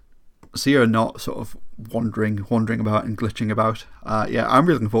see her not sort of wandering about and glitching about. I'm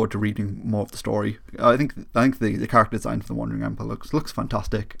really looking forward to reading more of the story. I think the character design for the Wandering Emperor looks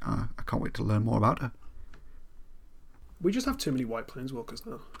fantastic. I can't wait to learn more about her. We just have too many white Planeswalkers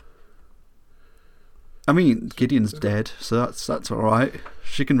now. I mean, Gideon's dead, so that's all right.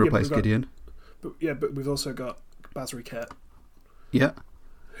 She can replace Gideon. But we've also got Basri Ket. Yeah.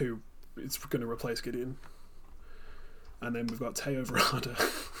 Who is going to replace Gideon. And then we've got Teo Verada.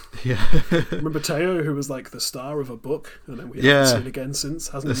 Yeah. Remember Teo, who was the star of a book, and then we haven't seen again since.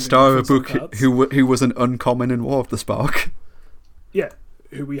 The star of a book who was an uncommon in War of the Spark. Yeah,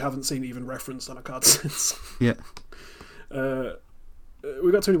 who we haven't seen even referenced on a card since. Yeah.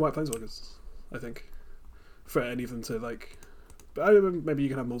 We've got too many white Planeswalkers, I think, for any of them to But maybe you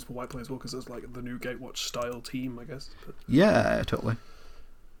can have multiple white Planeswalkers as the new Gatewatch style team, I guess. But, yeah, totally.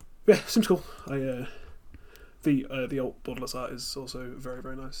 Yeah, seems cool. The old borderless art is also very,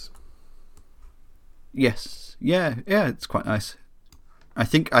 very nice. Yes, yeah, it's quite nice. I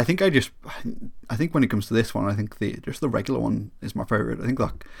think when it comes to this one, I think the regular one is my favorite. I think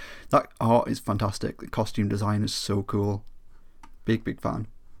that art is fantastic. The costume design is so cool. Big fan.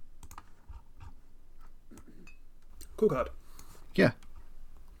 Cool card.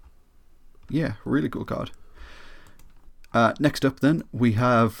 Yeah, really cool card. Next up, then we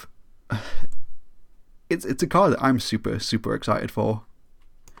have. It's a card that I'm super excited for.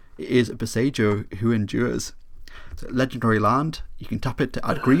 It is Boseiju Who Endures. It's a legendary land. You can tap it to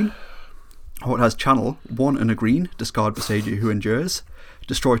add green. Oh, it has channel 1 and a green, discard Boseiju who endures,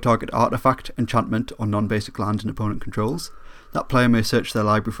 destroy target artifact, enchantment, or non-basic land an opponent controls. That player may search their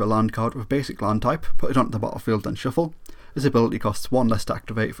library for a land card with a basic land type, put it onto the battlefield, then shuffle. This ability costs 1 less to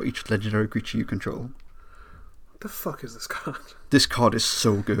activate for each legendary creature you control. What the fuck is this card? This card is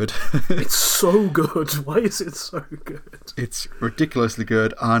so good. It's so good. Why is it so good? It's ridiculously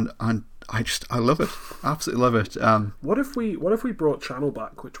good, and I love it. Absolutely love it. What if we brought Channel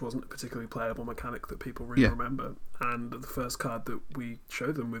back, which wasn't a particularly playable mechanic that people really remember, and the first card that we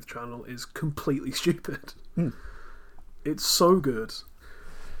show them with Channel is completely stupid. It's so good.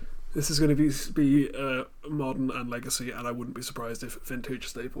 This is going to be modern and legacy, and I wouldn't be surprised if vintage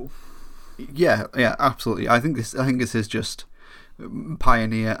staple. Yeah, absolutely. I think this is just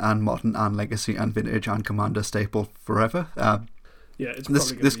Pioneer and modern and legacy and vintage and commander staple forever. It's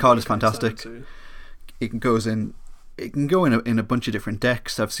this card is fantastic. It can go in a bunch of different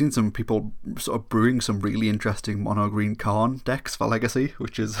decks. I've seen some people sort of brewing some really interesting mono green Karn decks for legacy,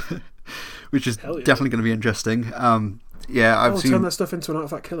 which is definitely going to be interesting. I've seen turn that stuff into an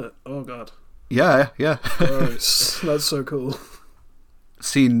artifact, kill it. Oh god. Yeah. Gross. That's so cool.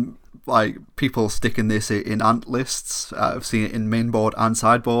 Seen like people sticking this in ant lists. I've seen it in mainboard and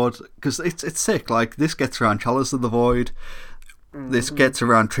sideboard because it's sick. Like this gets around Chalice of the Void. This gets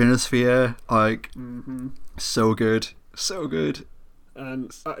around Trinisphere. Like so good.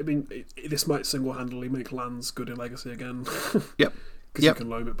 And I mean, this might single-handedly make lands good in Legacy again. Yep. Because you can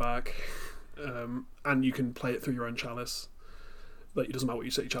loam it back, and you can play it through your own Chalice. Like it doesn't matter what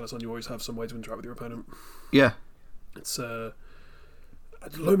you set your Chalice on. You always have some way to interact with your opponent. Yeah. It's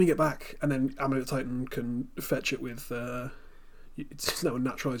loaming it back, and then Amulet Titan can fetch it with. It's now a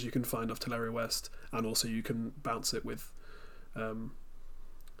naturalize you can find off Teleria West, and also you can bounce it with your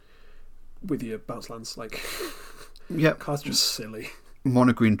bounce lands. Like, cards just silly.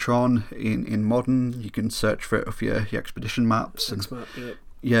 Mono green Tron in modern, you can search for it off your expedition maps and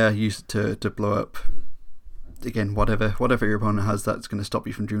use it to blow up. Again, whatever your opponent has that's going to stop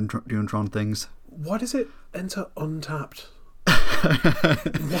you from doing Tron things. Why does it enter untapped?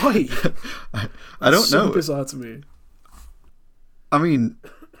 Why? I don't know. So bizarre to me. I mean,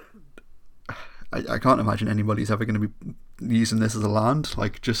 I can't imagine anybody's ever going to be using this as a land.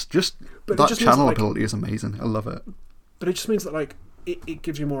 Like, just that channel ability is amazing. I love it. But it just means that like it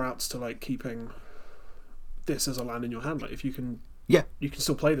gives you more outs to like keeping this as a land in your hand. Like if you can, you can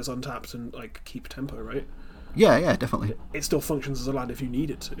still play this untapped and like keep tempo, right? Yeah, definitely. It still functions as a land if you need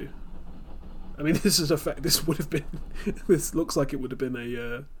it to. I mean, this would have been. This looks like it would have been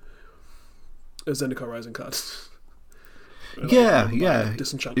a Zendikar Rising card.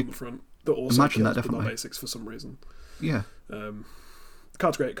 Disenchantment on the front. That also imagine that kills definitely. the basics for some reason. Yeah.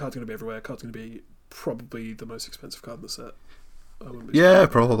 Card's great. Card's going to be everywhere. Card's going to be probably the most expensive card in the set. Probably. Yeah,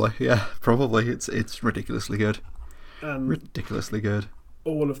 probably. It's ridiculously good. Ridiculously good.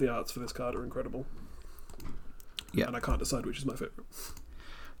 All of the arts for this card are incredible. Yeah. And I can't decide which is my favourite.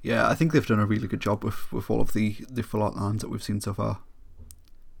 Yeah, I think they've done a really good job with all of the full art lands that we've seen so far.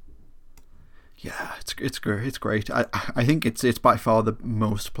 Yeah, it's great. I think it's by far the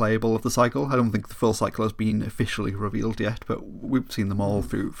most playable of the cycle. I don't think the full cycle has been officially revealed yet, but we've seen them all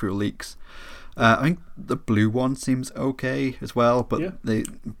through leaks. I think the blue one seems okay as well, but the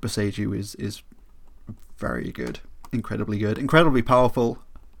Boseiju is very good, incredibly powerful.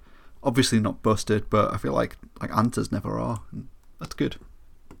 Obviously not busted, but I feel like answers never are, and that's good.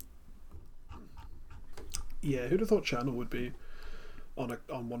 Yeah, who'd have thought Channel would be on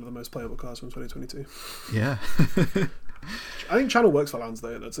one of the most playable cards from 2022? Yeah. I think Channel works for lands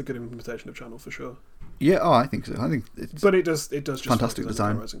though. That's a good implementation of Channel for sure. Yeah, I think so. I think but it does just fantastic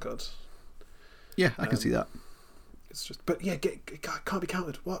design. Rising cards. Yeah, I can see that. It's just, but yeah, it can't be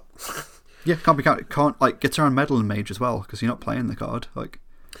countered. What? Yeah, can't be countered. Can't gets around Meddle and Mage as well because you're not playing the card.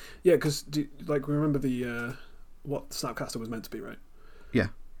 Yeah, because we remember the what Snapcaster was meant to be, right? Yeah.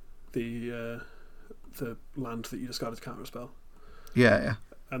 The land that you discarded to counter a spell. Yeah.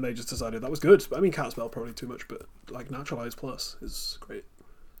 And they just decided that was good. I mean, counter spell probably too much, but like Naturalize Plus is great.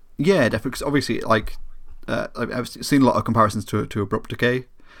 Yeah, definitely. Because obviously, I've seen a lot of comparisons to Abrupt Decay,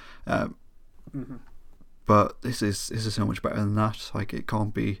 but this is so much better than that. Like it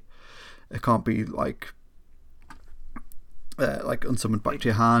can't be like unsummoned back to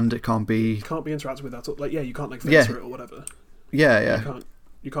your hand. It can't be interacted with that. Like you can't like fence it or whatever. Yeah. You can't.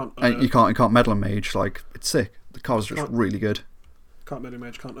 You can't Meddle and Mage. Like it's sick. The card's just really good. Can't Meddle and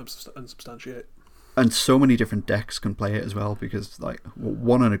Mage. Can't unsubstantiate. And so many different decks can play it as well because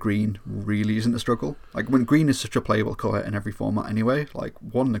one and a green really isn't a struggle. Like when green is such a playable colour in every format anyway, like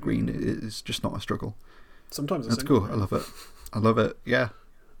one and a green is just not a struggle. Sometimes that's cool. I love it. Yeah.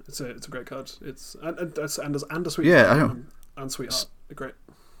 It's a great card. It's and a sweet I know. And sweet art. Great.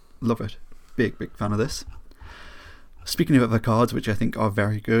 Love it. Big fan of this. Speaking of other cards which I think are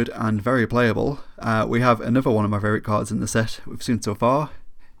very good and very playable, we have another one of my favourite cards in the set we've seen so far.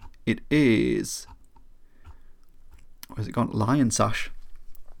 It is... where's it gone? Lion Sash.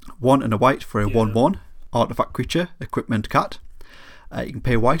 1 and a white for a 1/1 artifact creature, equipment cat. You can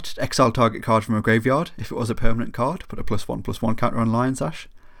pay white to exile target card from a graveyard. If it was a permanent card, put a +1/+1 counter on Lion Sash.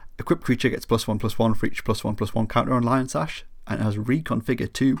 Equipped creature gets +1/+1 for each +1/+1 counter on Lion Sash, and it has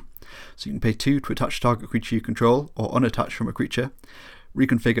reconfigure 2. So you can pay 2 to attach target creature you control or unattach from a creature.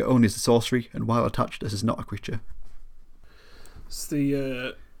 Reconfigure only as a sorcery, and while attached, this is not a creature. It's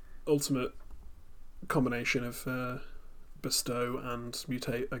the ultimate combination of bestow and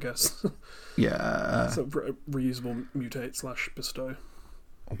mutate, I guess. Yeah. So reusable mutate / bestow.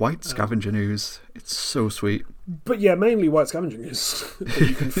 White Scavenger Ooze. It's so sweet. But yeah, mainly white Scavenging Ooze that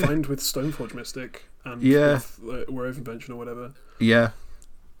you can find with Stoneforge Mystic and with We're Invention or whatever. Yeah.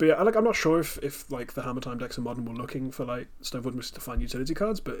 But yeah, I'm not sure if like the Hammer Time decks in Modern were looking for like Stoneforge Mystic to find utility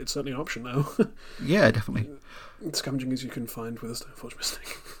cards, but it's certainly an option now. Yeah, definitely. Scavenging Ooze you can find with a Stoneforge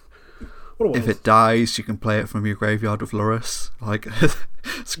Mystic. If it dies, you can play it from your graveyard with Lurrus. Like,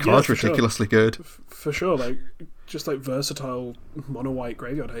 this card's ridiculously good. For sure, like just like versatile mono white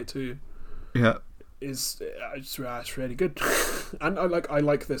graveyard hate too. Yeah, it's really good, and I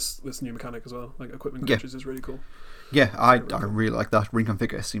like this new mechanic as well. Like equipment creatures is really cool. Yeah, I really like that.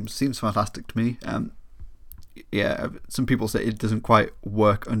 Reconfigure seems fantastic to me. Yeah, some people say it doesn't quite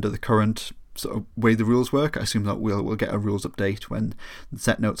work under the current sort of way the rules work. I assume that we'll get a rules update when the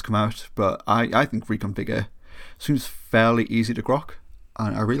set notes come out, but I think Reconfigure seems fairly easy to grok,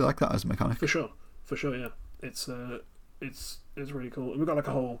 and I really like that as a mechanic. For sure, yeah. It's really cool. And we've got like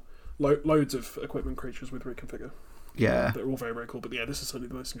a whole loads of equipment creatures with Reconfigure. Yeah, they're all very, very cool. But yeah, this is certainly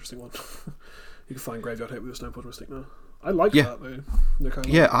the most interesting one. You can find Graveyard Hate with a Stoneforge Mystic now. I like that though.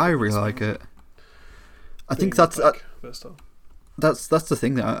 I really like it. I think that's versatile. That's the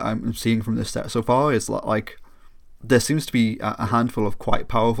thing that I'm seeing from this set so far is like there seems to be a handful of quite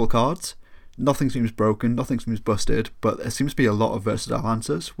powerful cards. Nothing seems broken, nothing seems busted, but there seems to be a lot of versatile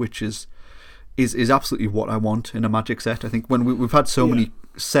answers, which is absolutely what I want in a Magic set. I think when we've had so many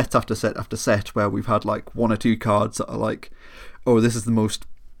set after set after set where we've had like 1 or 2 cards that are like, oh, this is the most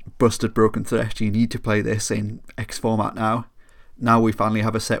busted broken threat, you need to play this in X format now. Now we finally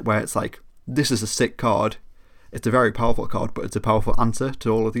have a set where it's like, this is a sick card. It's a very powerful card, but it's a powerful answer to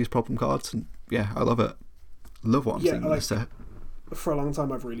all of these problem cards. And yeah, I love it. Love what I'm seeing in this set. For a long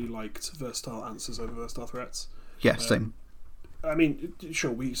time, I've really liked versatile answers over versatile threats. Yeah, same. I mean,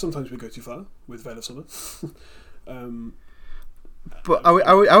 sure, sometimes we go too far with Veil of Summer. But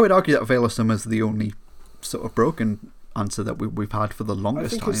I would argue that Veil of Summer is the only sort of broken answer that we've had for the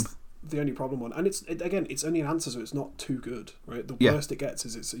longest time. It's the only problem one. And it's only an answer, so it's not too good, right? The worst it gets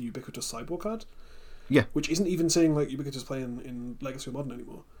is it's a ubiquitous sideboard card. Yeah. Which isn't even saying like ubiquitous play in Legacy or Modern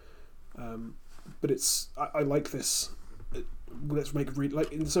anymore. But I like this. Let's make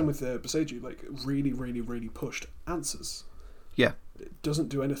like in the same with Boseiju, like really, really, really pushed answers. Yeah. It doesn't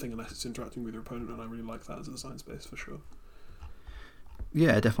do anything unless it's interacting with your opponent, and I really like that as a design space for sure.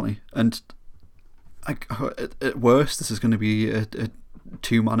 Yeah, definitely. And at worst, this is going to be a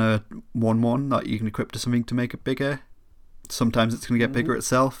 2-mana 1/1 that you can equip to something to make it bigger. Sometimes it's going to get bigger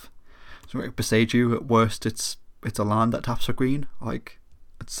itself. So like Boseiju, at worst, it's a land that taps for green. Like,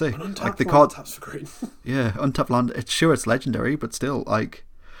 let's say, like the card taps for green. Yeah, untapped land. It's legendary, but still, like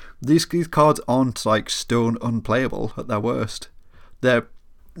these cards aren't like stone unplayable at their worst. They're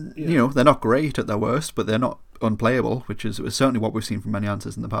they're not great at their worst, but they're not unplayable, which is certainly what we've seen from many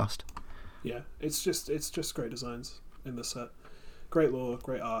answers in the past. Yeah, it's just great designs in this set. Great lore,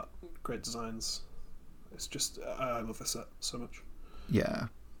 great art, great designs. It's just I love this set so much. Yeah.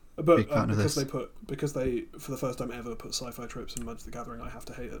 But because they for the first time ever put sci-fi tropes in Magic the Gathering, I have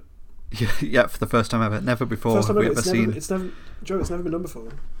to hate it. Yeah, for the first time ever. Never before have we ever seen. It's never been done before.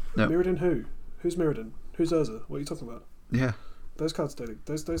 No. Mirrodin who? Who's Mirrodin? Who's Urza? What are you talking about? Yeah. Those cards don't.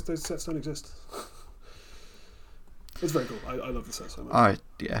 Those sets don't exist. It's very cool. I love the set so much.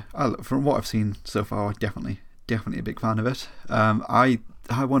 From what I've seen so far, definitely a big fan of it. I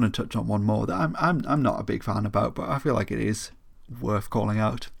want to touch on one more that I'm not a big fan about, but I feel like it is worth calling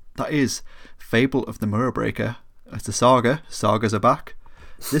out. That is Fable of the Mirror Breaker. It's a saga. Sagas are back.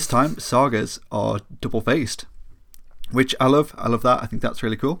 This time, sagas are double-faced, which I love. I love that. I think that's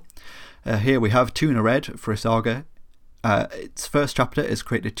really cool. Here we have 2 in a red for a saga. Its first chapter is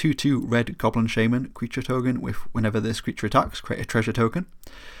create a 2/2 red Goblin Shaman creature token with whenever this creature attacks, create a treasure token.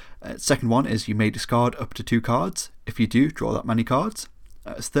 Second one is you may discard up to 2 cards. If you do, draw that many cards.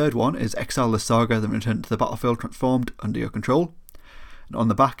 His third one is Exile the Saga, then return to the battlefield transformed under your control. And on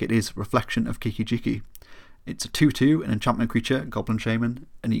the back it is Reflection of Kiki-Jiki. It's a 2/2, an enchantment creature, Goblin Shaman,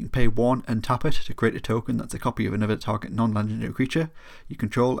 and you can pay 1 and tap it to create a token that's a copy of another target non-legendary creature you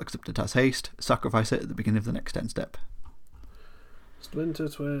control, except it has haste. Sacrifice it at the beginning of the next end step. Splinter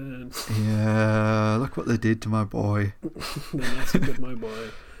Twins. Yeah, look what they did to my boy. They're not so good, my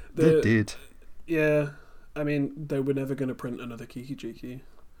boy. They did. Yeah, I mean, they were never going to print another Kiki-Jiki.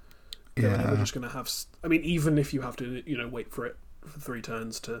 They were never just going to have... I mean, even if you have to, wait for it for 3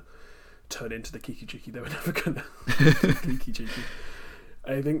 turns to turn into the Kiki-Jiki, they were never going to Kiki-Jiki.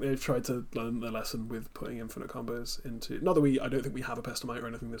 I think they've tried to learn their lesson with putting infinite combos into... Not that I don't think we have a Pestamite or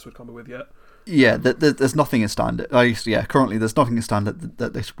anything this would combo with yet. Yeah, there's nothing in standard. Currently there's nothing in standard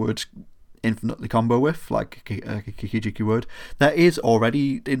that this would infinitely combo with, like Kiki-Jiki would. There is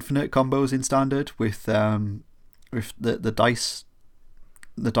already infinite combos in standard with the dice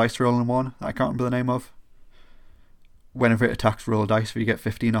rolling one that I can't remember the name of. Whenever it attacks, roll a dice. If you get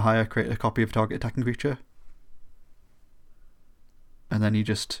 15 or higher, create a copy of a target attacking creature. And then you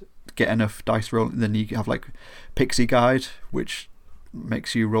just get enough dice roll, and then you have like Pixie Guide, which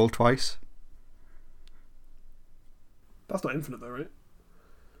makes you roll twice. That's not infinite though, right?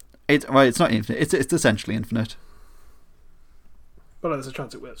 It's not infinite. It's essentially infinite. But there's a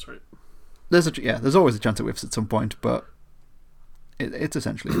chance it whiffs, right? There's always a chance it whiffs at some point, but it's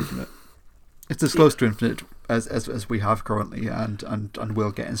essentially infinite. It's as close to infinite as we have currently, and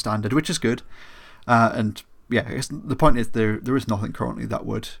will get in standard, which is good. And yeah, I guess the point is there is nothing currently that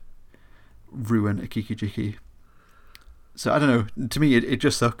would ruin a Kiki-Jiki. So I don't know. To me, it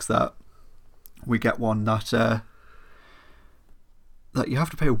just sucks that we get one that you have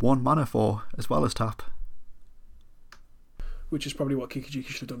to pay 1 mana for as well as tap. Which is probably what Kiki-Jiki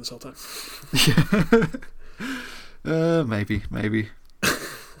should have done this whole time. Maybe.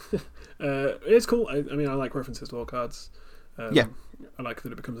 It's cool. I mean, I like references to all cards. Yeah. I like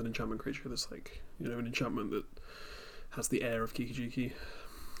that it becomes an enchantment creature that's like, an enchantment that has the air of Kiki-Jiki.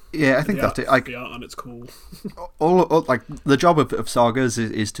 Yeah, I think that's it. The art on it's cool. all like the job of sagas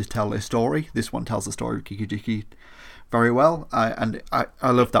is to tell a story. This one tells the story of Kiki-Jiki very well. I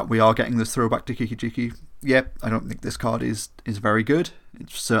love that we are getting this throwback to Kiki-Jiki. Yep, I don't think this card is very good.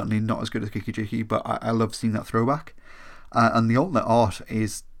 It's certainly not as good as Kiki-Jiki, but I love seeing that throwback. And the alternate art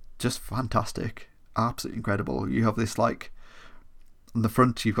is just fantastic. Absolutely incredible. You have this like... On the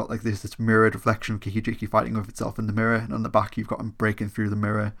front, you've got like this mirrored reflection of Kiki-Jiki fighting with itself in the mirror, and on the back, you've got him breaking through the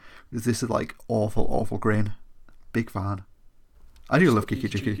mirror. This is like awful grain. Big fan. I do love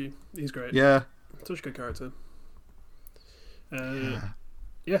Kiki-Jiki. He's great. Yeah. Such a good character.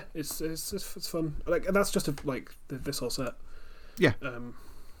 Yeah, it's fun. Like, and that's just this whole set. Yeah.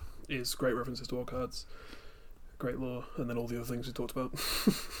 Is great references to all cards, great lore, and then all the other things we talked about.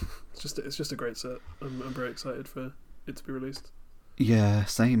 It's just a great set. I'm very excited for it to be released. Yeah,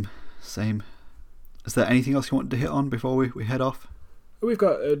 same. Is there anything else you wanted to hit on before we head off? We've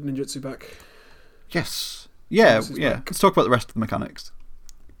got Ninjutsu back. Yes. Yeah. Back. Let's talk about the rest of the mechanics.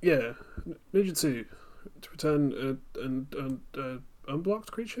 Yeah, Ninjutsu to return an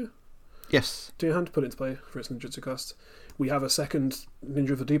unblocked creature. Yes. To your hand to put it into play for its ninjutsu cost. We have a second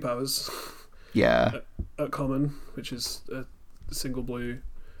Ninja of the Deep Hours. Yeah. At common, which is a single blue.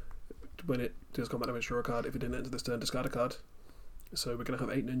 When it deals combat damage, draw a card. If it didn't enter this turn, discard a card. So we're going to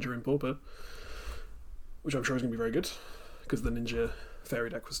have 8 Ninja in Pauper, which I'm sure is going to be very good, because the Ninja Fairy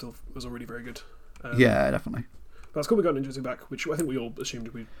deck was already very good. Yeah, definitely. But it's cool we got Ninjutsu back, which I think we all assumed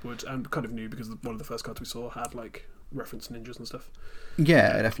we would, and kind of knew because one of the first cards we saw had like reference ninjas and stuff.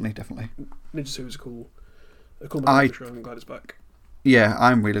 Yeah, definitely. Ninjutsu is cool. A cool mechanic for sure. I'm glad it's back. Yeah,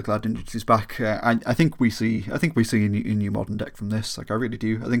 I'm really glad Ninjutsu's back. I think we see a new modern deck from this. Like, I really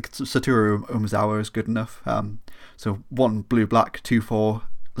do. I think Satoru Umezawa is good enough. So 1 blue-black, 2/4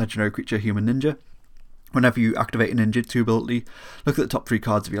 legendary creature, human ninja. Whenever you activate a ninjutsu ability, look at the top 3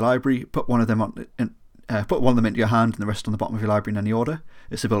 cards of your library. Put one of them into your hand and the rest on the bottom of your library in any order.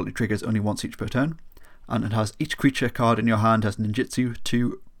 This ability triggers only once each per turn, and it has each creature card in your hand has ninjutsu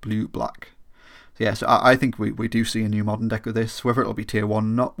 2 blue-black. Yeah, so I think we do see a new modern deck of this. Whether it'll be tier 1 or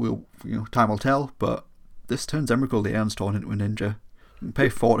not, time will tell. But this turns Emrakul the Aeon's Torn into a ninja. You can pay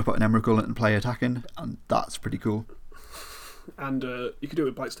 4 to put an Emrakul and play attacking, and that's pretty cool. And you can do it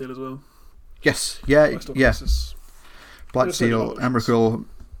with Blightsteel as well. Yes, yeah. Blightsteel, Emrakul,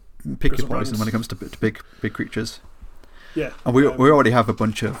 pick your poison when it comes to big creatures. Yeah, and we already have a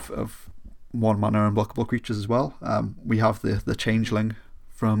bunch of 1 mana unblockable creatures as well. We have the Changeling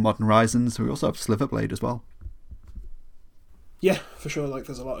from Modern Horizons. We also have Sliverblade as well. Yeah, for sure. Like,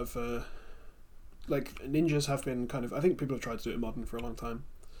 there's a lot of like ninjas have been kind of. I think people have tried to do it in modern for a long time.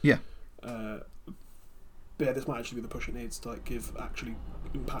 Yeah. But yeah, this might actually be the push it needs to like give actually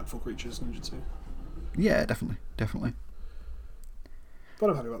impactful creatures ninjutsu. Yeah, definitely. But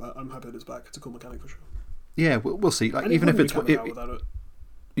I'm happy about that. I'm happy that it's back. It's a cool mechanic for sure. Yeah, we'll see. Like, and even if it's it.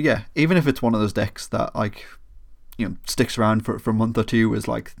 Even if it's one of those decks that like, you know, sticks around for a month or two as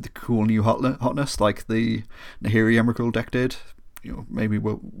like the cool new hotness, like the Nahiri Emrakul deck did. You know, maybe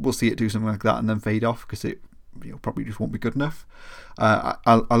we'll see it do something like that and then fade off because it, you know, probably just won't be good enough. I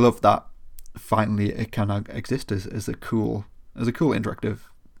love that. Finally, it can exist as a cool interactive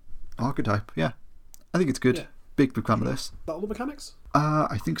archetype. Yeah, I think it's good. Yeah. Big fan of this. Battle the mechanics?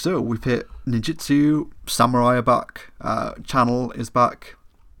 I think so. We've hit ninjutsu, samurai are back, channel is back.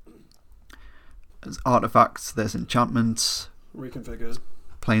 There's artifacts, there's enchantments, reconfigure,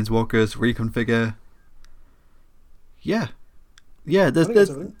 planeswalkers, reconfigure. Yeah.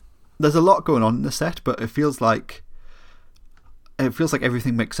 There's a lot going on in the set, but it feels like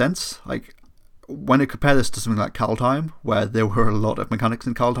everything makes sense. Like, when I compare this to something like Kaldheim, where there were a lot of mechanics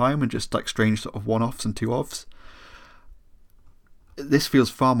in Kaldheim and just like strange sort of one-offs and two-offs, this feels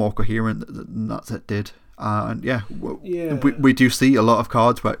far more coherent than that set did. And we do see a lot of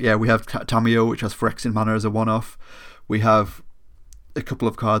cards where, we have Tamiyo, which has Phyrexian mana as a one-off. We have a couple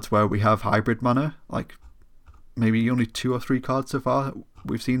of cards where we have hybrid mana, like maybe only 2 or 3 cards so far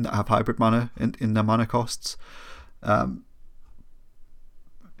we've seen that have hybrid mana in their mana costs. But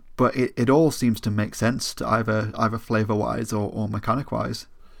it all seems to make sense to either flavour-wise or mechanic-wise.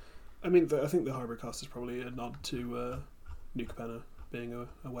 I mean, I think the hybrid cast is probably a nod to New Capenna being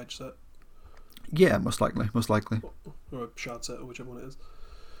a wedge set. Yeah, most likely. Or a shard set, or whichever one it is.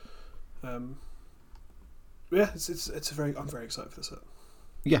 It's I'm very excited for this set.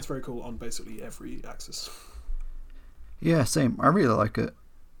 Yeah. It's very cool on basically every axis. Yeah, same. I really like it.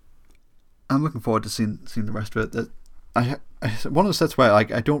 I'm looking forward to seeing the rest of it. One of the sets where I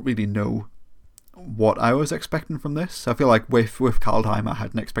don't really know what I was expecting from this. I feel like with Kaldheim I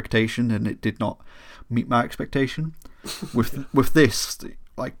had an expectation and it did not meet my expectation. With this,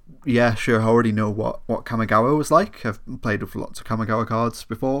 like, yeah, sure, I already know what Kamigawa was like. I've played with lots of Kamigawa cards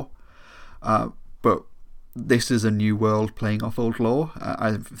before, but this is a new world playing off old lore.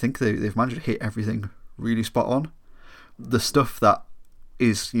 I think they've managed to hit everything really spot on. The stuff that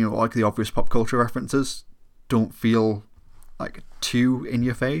is, you know, like the obvious pop culture references don't feel like too in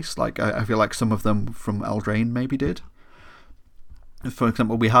your face. Like, I feel like some of them from Eldraine maybe did. For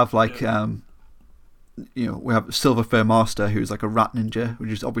example, we have like we have Silver Fur Master, who's like a rat ninja, which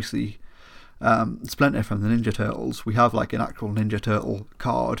is obviously Splinter from the Ninja Turtles. We have like an actual Ninja Turtle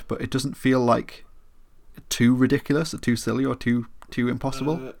card, but it doesn't feel like too ridiculous or too silly or too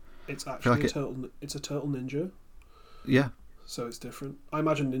impossible. It's actually it's a turtle ninja. Yeah. So it's different. I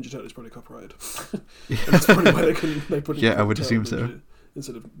imagine Ninja Turtle is probably copyrighted. And that's probably why they put it. Yeah, I would assume so.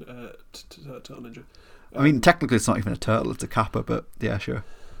 Instead of Turtle Ninja. I mean, technically it's not even a turtle, it's a kappa, but yeah, sure.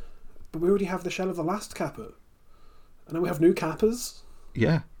 But we already have the shell of the last kappa. And then we have new kappas.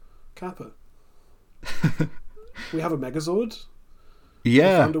 Yeah. Kappa. We have a Megazord.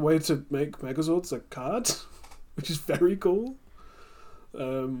 Yeah. We found a way to make Megazords a card, which is very cool.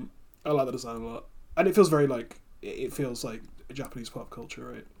 I like the design a lot. And it feels very it feels like a Japanese pop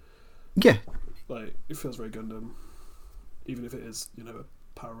culture, right? Yeah. Like, it feels very Gundam. Even if it is, you know,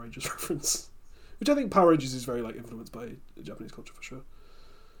 a Power Rangers reference. Which I think Power Rangers is very influenced by Japanese culture for sure.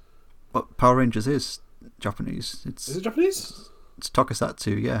 Well, Power Rangers is Japanese. Is it Japanese? It's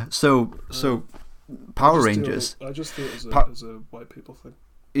tokusatsu, yeah. So Power Rangers. I just thought it was a white people thing.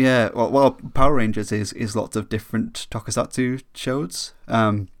 Yeah, well, Power Rangers is lots of different tokusatsu shows.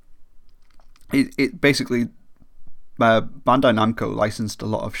 It basically, Bandai Namco licensed a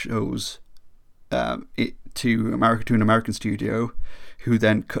lot of shows to an American studio, who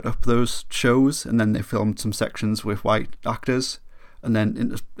then cut up those shows and then they filmed some sections with white actors and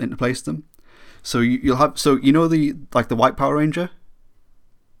then interplaced them. So you'll have the White Power Ranger.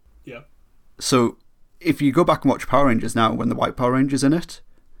 Yeah. So if you go back and watch Power Rangers now, when the White Power Ranger's in it,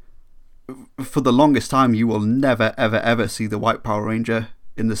 for the longest time you will never ever ever see the White Power Ranger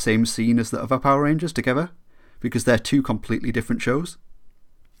in the same scene as the other Power Rangers together, because they're two completely different shows.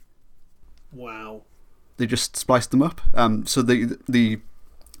 Wow. They just spliced them up. So the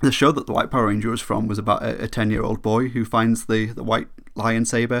show that the White Power Ranger was from was about a 10-year-old boy who finds the white lion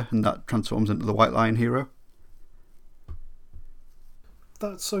saber, and that transforms into the White Lion hero.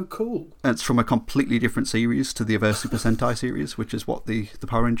 That's so cool. And it's from a completely different series to the other Super Sentai series, which is what the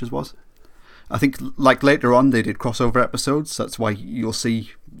Power Rangers was. I think later on they did crossover episodes. That's why you'll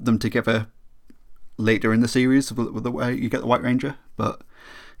see them together later in the series, where you get the White Ranger. But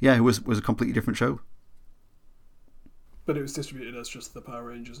yeah, it was a completely different show. But it was distributed as just the Power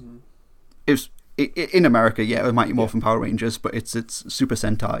Rangers, and it was in America. Yeah, it was Mighty Morphin Power Rangers, but it's Super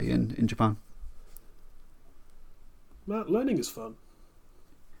Sentai in Japan. Learning is fun.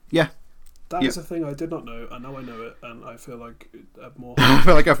 Yeah. That is a thing I did not know, and now I know it, and I feel like I've more. I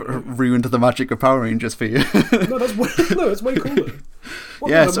feel like I've ruined the magic of Power Rangers for you. No, it's way cooler.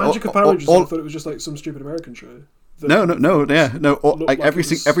 The magic of Power Rangers. I thought it was just like some stupid American show. No. Like every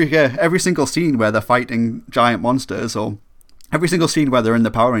single scene where they're fighting giant monsters, or every single scene where they're in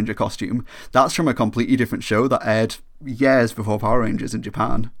the Power Ranger costume, that's from a completely different show that aired years before Power Rangers in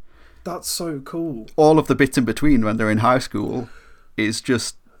Japan. That's so cool. All of the bits in between when they're in high school is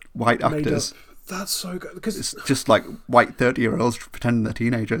just white actors. That's so good, because it's just like white 30-year-olds pretending they're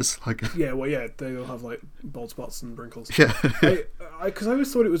teenagers. Like they all have like bald spots and wrinkles. Yeah, because I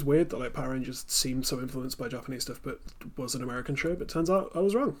always thought it was weird that like Power Rangers seemed so influenced by Japanese stuff, but was an American show. But it turns out I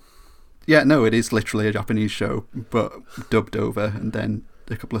was wrong. Yeah, no, it is literally a Japanese show, but dubbed over, and then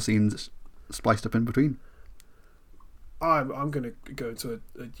a couple of scenes spliced up in between. I'm gonna go into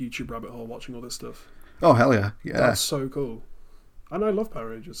a YouTube rabbit hole watching all this stuff. Oh hell yeah! Yeah, that's so cool. And I love Power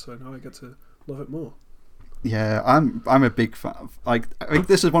Rangers, so now I get to love it more. Yeah, I'm a big fan. Like, I think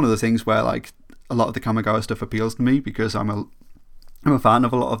this is one of the things where like a lot of the Kamigawa stuff appeals to me, because I'm a fan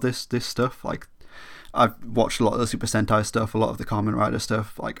of a lot of this stuff. Like, I've watched a lot of the Super Sentai stuff, a lot of the Kamen Rider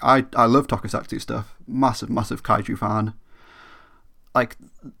stuff. Like, I love Tokusatsu stuff. Massive kaiju fan. Like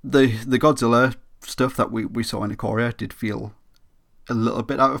the Godzilla stuff that we saw in Ikoria did feel a little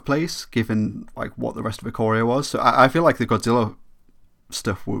bit out of place given like what the rest of Ikoria was. So I feel like the Godzilla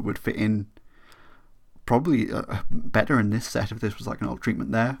stuff would fit in probably better in this set if this was like an old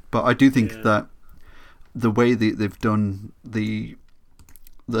treatment there. But I do think that the way they've done the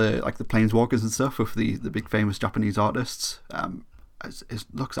like the Planeswalkers and stuff with the big famous Japanese artists, it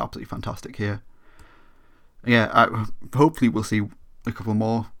looks absolutely fantastic here. Yeah, hopefully we'll see a couple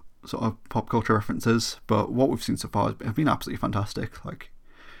more sort of pop culture references, but what we've seen so far have been absolutely fantastic. Like,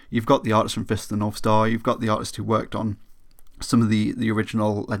 you've got the artists from Fist of the North Star, you've got the artists who worked on some of the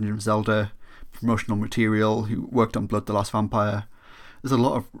original Legend of Zelda promotional material, who worked on Blood the Last Vampire. There's a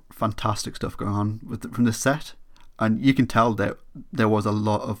lot of fantastic stuff going on from this set, and you can tell that there was a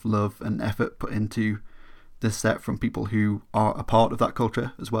lot of love and effort put into this set from people who are a part of that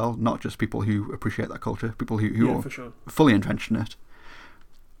culture as well, not just people who appreciate that culture, people who are fully entrenched in it.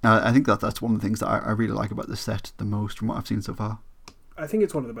 I think that's one of the things that I really like about this set the most from what I've seen so far. I think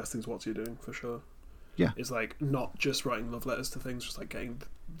it's one of the best things WotC doing, for sure. Yeah. It's like not just writing love letters to things, just like getting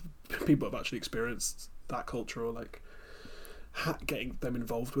people who have actually experienced that culture, or like getting them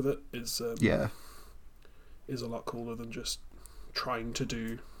involved with it is a lot cooler than just trying to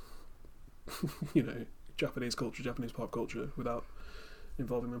do Japanese culture, Japanese pop culture without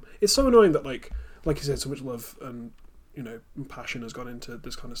involving them. It's so annoying that like you said, so much love and passion has gone into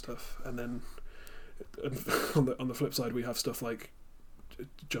this kind of stuff, and then on the flip side we have stuff like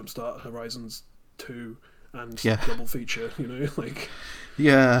Jumpstart Horizons 2 and double feature, like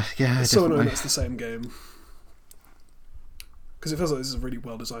it's so annoying that's the same game, because it feels like this is a really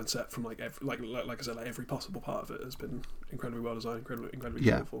well designed set from like I said, like every possible part of it has been incredibly well designed, incredibly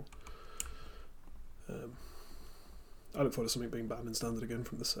beautiful. I look forward to something being banned in standard again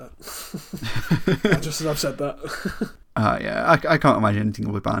from the set. Just as I've said that. I can't imagine anything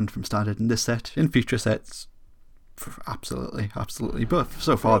will be banned from standard in this set. In future sets, absolutely. But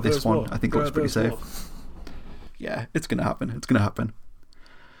so far, this one I think looks pretty safe. Yeah, it's gonna happen.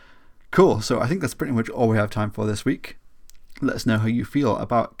 Cool. So I think that's pretty much all we have time for this week. Let us know how you feel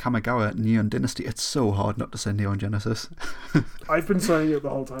about Kamigawa Neon Dynasty. It's so hard not to say Neon Genesis. I've been saying it the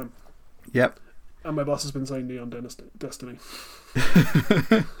whole time. Yep. And my boss has been saying Neon Destiny.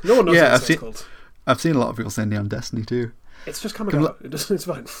 No one knows what it's called. I've seen a lot of people say Neon Destiny too. It's just Kamigawa. It's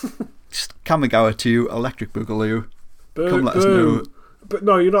fine. Just Kamigawa 2, Electric Boogaloo. Come let us know. But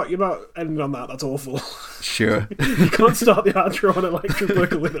no, you're not ending on that. That's awful. Sure. You can't start the outro on Electric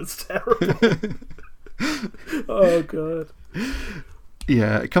Boogaloo. That's terrible. Oh god.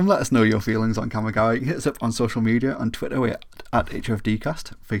 Yeah, come let us know your feelings on Kamigawa. You can hit us up on social media. On Twitter, we're at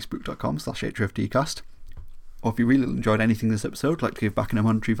HOFDcast, facebook.com/HOFDcast. Or if you really enjoyed anything this episode, like to give back in a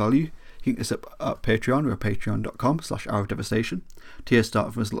monetary value, you can hit us up at Patreon. We're patreon.com/Hour of Devastation. Tiers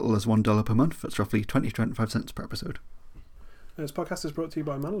start from as little as $1 per month. That's roughly 20 to 25 cents per episode. This podcast is brought to you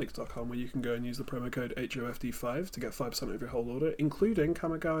by Manaleaks.com, where you can go and use the promo code HOFD5 to get 5% of your whole order, including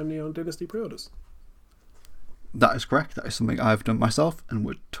Kamigawa Neon Dynasty pre-orders. That is correct. That is something I've done myself and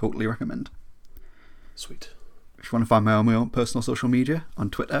would totally recommend. Sweet. If you want to find me on my own personal social media, on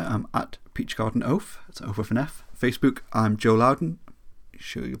Twitter I'm at PeachGardenOaf, that's Oaf with an F. Facebook, I'm Joe Loudon.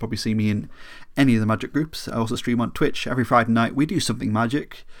 sure you'll probably see me in any of the Magic groups. I also stream on Twitch every Friday night. We do something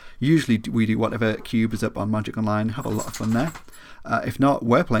Magic. Usually we do whatever cube is up on Magic Online. Have a lot of fun there. If not,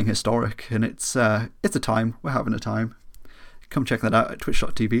 we're playing Historic, and it's a time. We're having a time. Come check that out at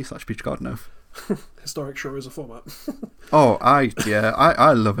twitch.tv/PeachGardenOf. Historic sure is a format. Oh, I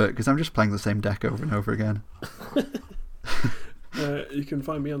love it because I'm just playing the same deck over and over again. You can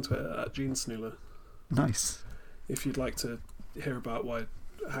find me on Twitter at GeneSnooler. Nice. If you'd like to hear about why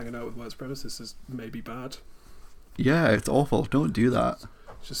hanging out with white supremacists is maybe bad. Yeah, it's awful. Don't do that.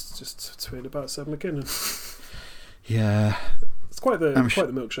 Just tweet about Seb McKinnon. Yeah. It's quite the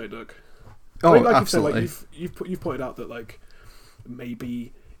milkshake, Doug. Oh, I mean, like absolutely. You've pointed out that like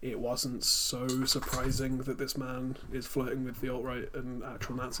maybe it wasn't so surprising that this man is flirting with the alt-right and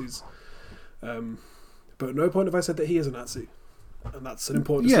actual Nazis. But at no point have I said that he is a Nazi. And that's an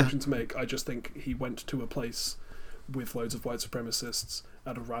important distinction to make. I just think he went to a place with loads of white supremacists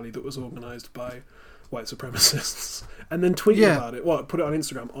at a rally that was organised by white supremacists, and then tweeted about it. Put it on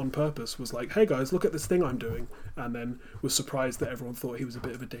Instagram on purpose, was like, hey guys, look at this thing I'm doing, and then was surprised that everyone thought he was a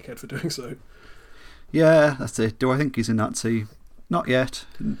bit of a dickhead for doing so. Yeah, that's it. Do I think he's a Nazi? Not yet.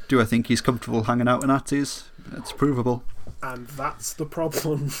 Do I think he's comfortable hanging out with Nazis? It's provable. And that's the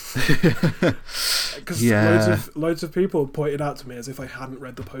problem. Because loads of people pointed out to me, as if I hadn't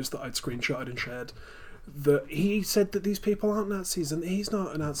read the post that I'd screenshotted and shared, that he said that these people aren't Nazis and he's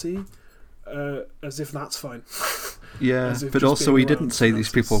not a Nazi, as if that's fine. Yeah, but also he didn't say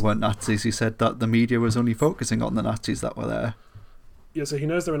these people weren't Nazis. He said that the media was only focusing on the Nazis that were there. Yeah, so he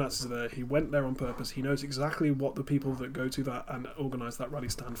knows there are Nazis there. He went there on purpose. He knows exactly what the people that go to that and organise that rally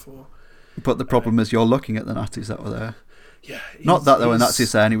stand for. But the problem is you're looking at the Nazis that were there. Yeah, not that there were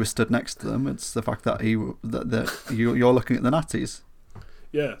Nazis there and he was stood next to them. It's the fact that you're looking at the Nazis.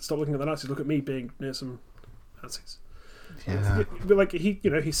 Yeah, stop looking at the Nazis. Look at me being near some Nazis. Yeah, but like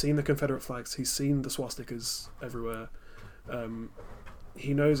he's seen the Confederate flags. He's seen the swastikas everywhere.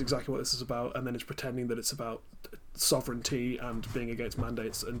 He knows exactly what this is about, and then it's pretending that it's about sovereignty and being against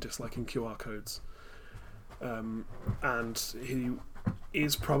mandates and disliking QR codes. And he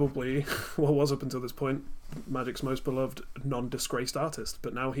is probably, well, was up until this point, Magic's most beloved non-disgraced artist,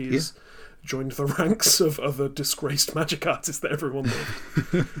 but now he's joined the ranks of other disgraced Magic artists that everyone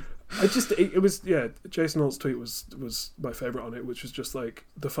loved. Jason Holt's tweet was my favourite on it, which was just like,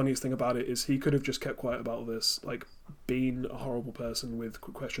 the funniest thing about it is he could have just kept quiet about all this, like been a horrible person with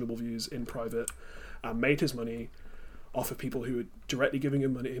questionable views in private, and made his money off of people who were directly giving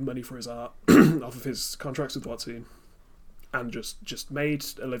him money for his art, off of his contracts with WotC, and just made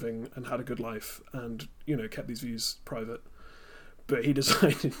a living and had a good life, and kept these views private. But he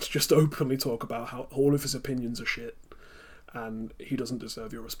decided to just openly talk about how all of his opinions are shit, and he doesn't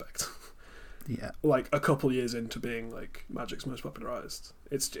deserve your respect. Yeah, like a couple years into being like Magic's most popular artist,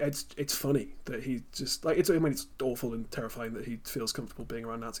 it's funny that he just like it's awful and terrifying that he feels comfortable being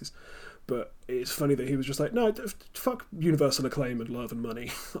around Nazis, but it's funny that he was just like, no, fuck universal acclaim and love and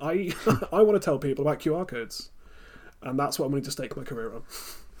money. I want to tell people about QR codes, and that's what I'm willing to stake my career on.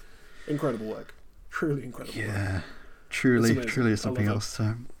 Incredible work, truly incredible. Yeah, work. truly is something else.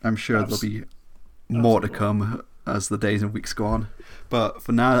 So I'm sure there'll be more to come as the days and weeks go on. But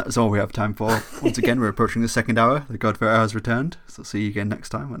for now, that's all we have time for. Once again, we're approaching the second hour. The Godfair hour has returned. So see you again next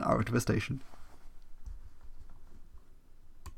time on Hour Devastation.